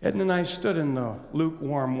 Ed and I stood in the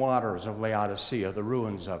lukewarm waters of Laodicea, the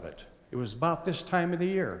ruins of it. It was about this time of the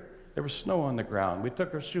year. There was snow on the ground. We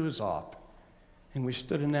took our shoes off, and we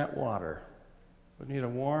stood in that water. It was neither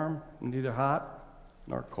warm, neither hot,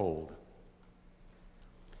 nor cold.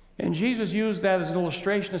 And Jesus used that as an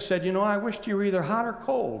illustration and said, you know, I wished you were either hot or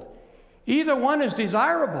cold. Either one is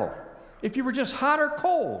desirable if you were just hot or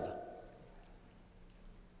cold.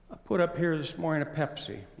 I put up here this morning a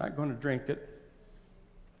Pepsi. Not going to drink it.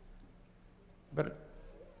 But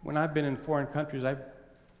when I've been in foreign countries, I've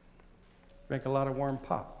drank a lot of warm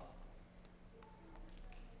pop.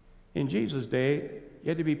 In Jesus' day, you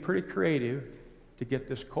had to be pretty creative to get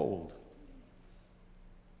this cold.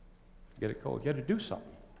 Get it cold. You had to do something.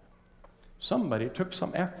 Somebody took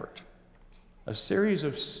some effort, a series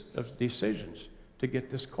of decisions to get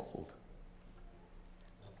this cold.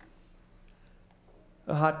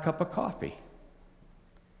 A hot cup of coffee.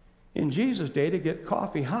 In Jesus' day, to get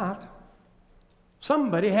coffee hot,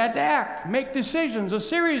 somebody had to act, make decisions, a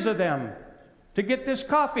series of them, to get this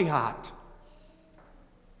coffee hot.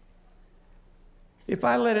 If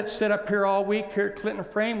I let it sit up here all week here at Clinton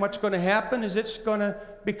Frame, what's going to happen is it's going to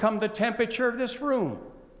become the temperature of this room.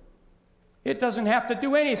 It doesn't have to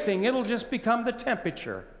do anything. It'll just become the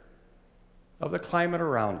temperature of the climate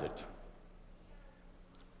around it.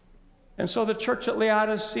 And so the church at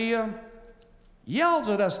Laodicea yells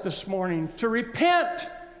at us this morning to repent.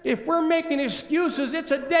 If we're making excuses,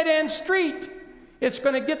 it's a dead-end street. It's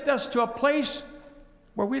going to get us to a place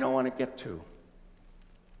where we don't want to get to.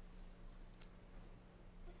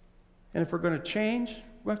 And if we're going to change,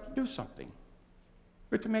 we have to do something.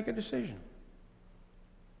 We have to make a decision.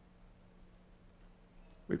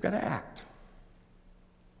 We've got to act.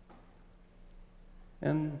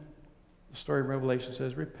 And the story of Revelation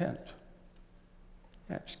says, repent.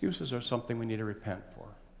 Yeah, excuses are something we need to repent for,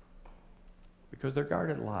 because they're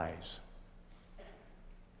guarded lies,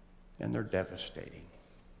 and they're devastating.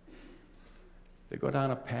 They go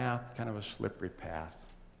down a path, kind of a slippery path,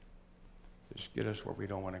 just get us where we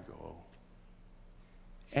don't want to go.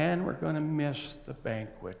 And we're going to miss the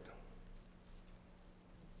banquet.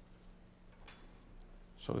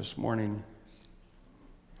 So this morning,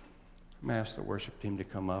 I'm going to ask the worship team to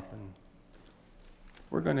come up, and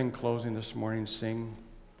we're going to, in closing this morning, sing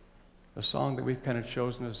a song that we've kind of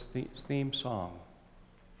chosen as theme song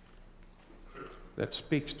that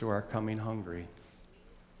speaks to our coming hungry.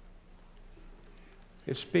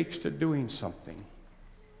 It speaks to doing something.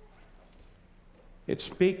 It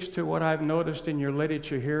speaks to what I've noticed in your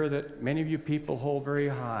literature here that many of you people hold very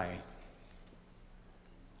high,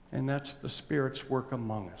 and that's the Spirit's work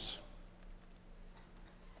among us.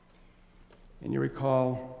 And you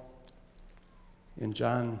recall in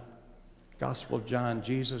Gospel of John,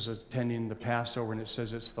 Jesus is attending the Passover, and it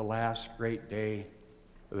says it's the last great day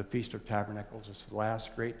of the Feast of Tabernacles. It's the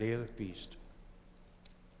last great day of the feast.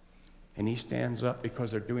 And he stands up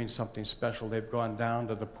because they're doing something special. They've gone down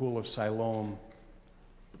to the pool of Siloam,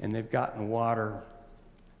 and they've gotten water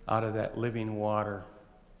out of that living water,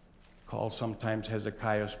 called sometimes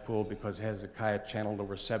Hezekiah's pool, because Hezekiah channeled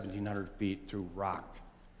over 1,700 feet through rock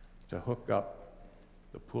to hook up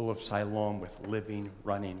the pool of Siloam with living,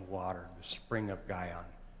 running water, the spring of Gihon.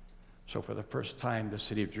 So for the first time, the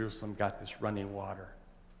city of Jerusalem got this running water.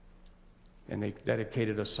 And they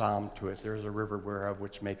dedicated a psalm to it. There is a river whereof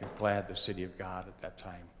which maketh glad the city of God at that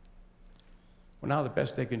time. Well, now the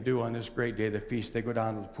best they can do on this great day of the feast, they go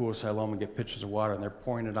down to the pool of Siloam and get pitchers of water, and they're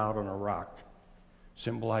pouring it out on a rock,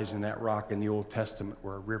 symbolizing that rock in the Old Testament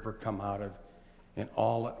where a river come out of. And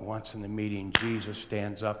all at once in the meeting, Jesus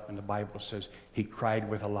stands up, and the Bible says he cried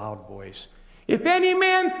with a loud voice, "If any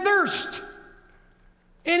man thirst,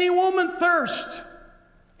 any woman thirst,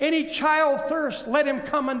 any child thirst, let him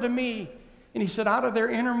come unto me." And he said, out of their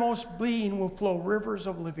innermost being will flow rivers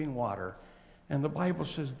of living water. And the Bible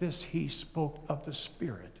says this, he spoke of the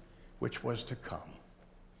Spirit which was to come.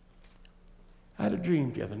 I had a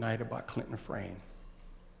dream the other night about Clinton Frame.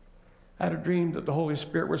 I had a dream that the Holy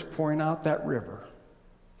Spirit was pouring out that river.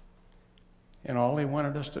 And all he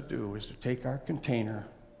wanted us to do is to take our container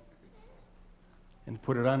and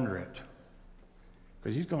put it under it.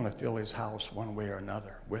 Because he's going to fill his house one way or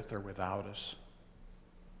another, with or without us.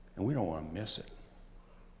 And we don't want to miss it.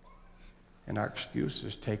 And our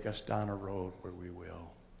excuses take us down a road where we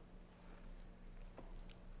will.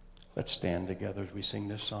 Let's stand together as we sing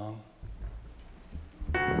this song.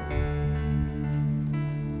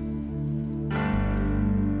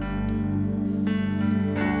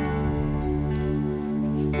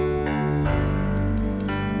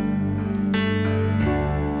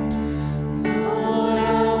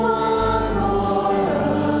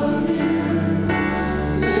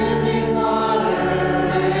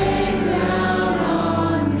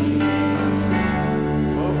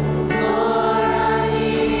 Lord, I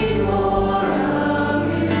need more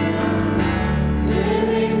of you.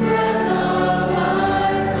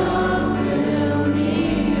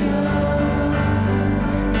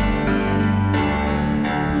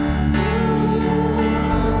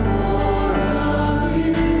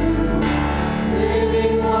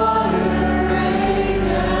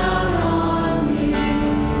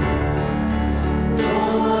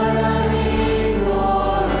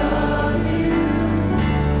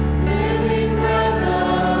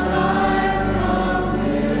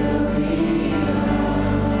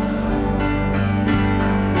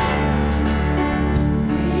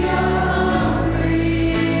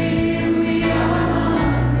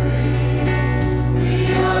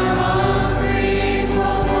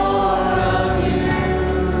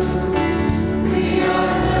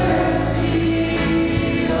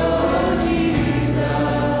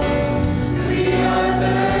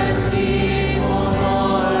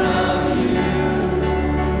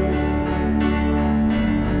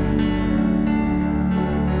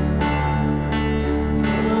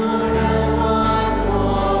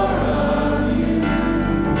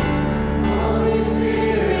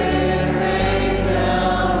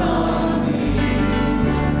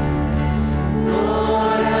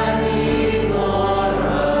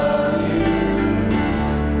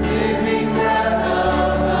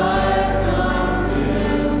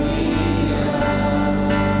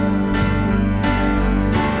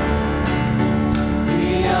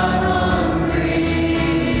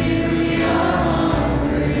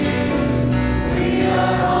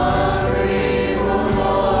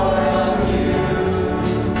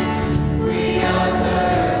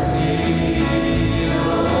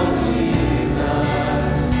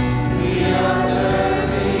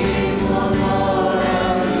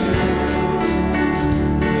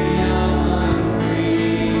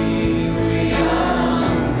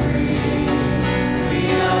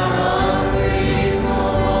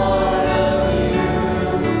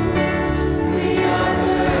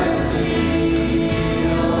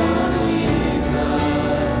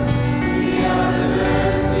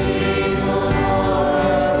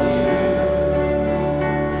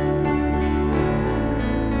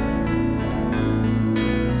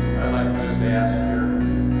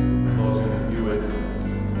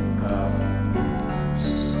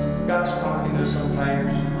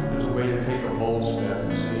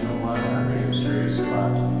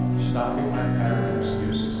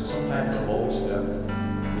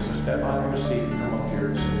 step out of your seat and come up here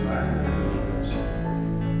and say, I'm going to believe this.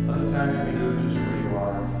 Other times you may do it just where you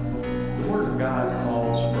are. The Word of God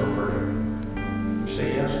calls for a verdict. You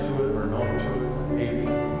say yes to it or no to it, or maybe.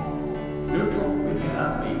 Neutral, we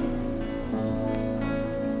cannot be.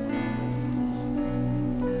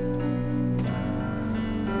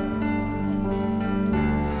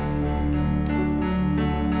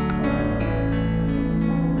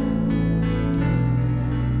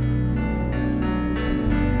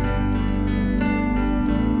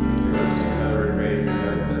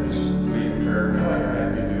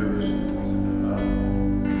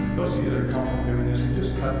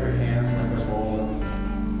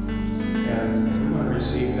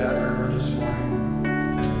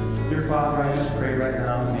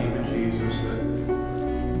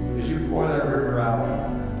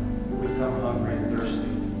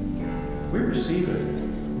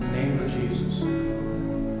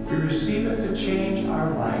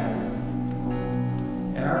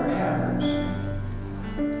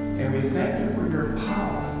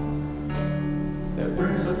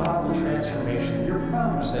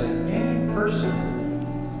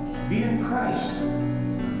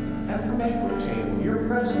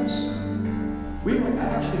 We will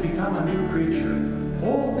actually become a new creature.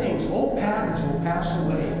 Old things, old patterns will pass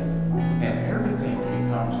away, and everything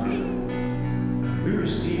becomes new. We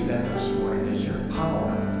receive that this morning as your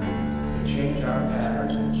power to change our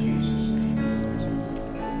patterns in Jesus'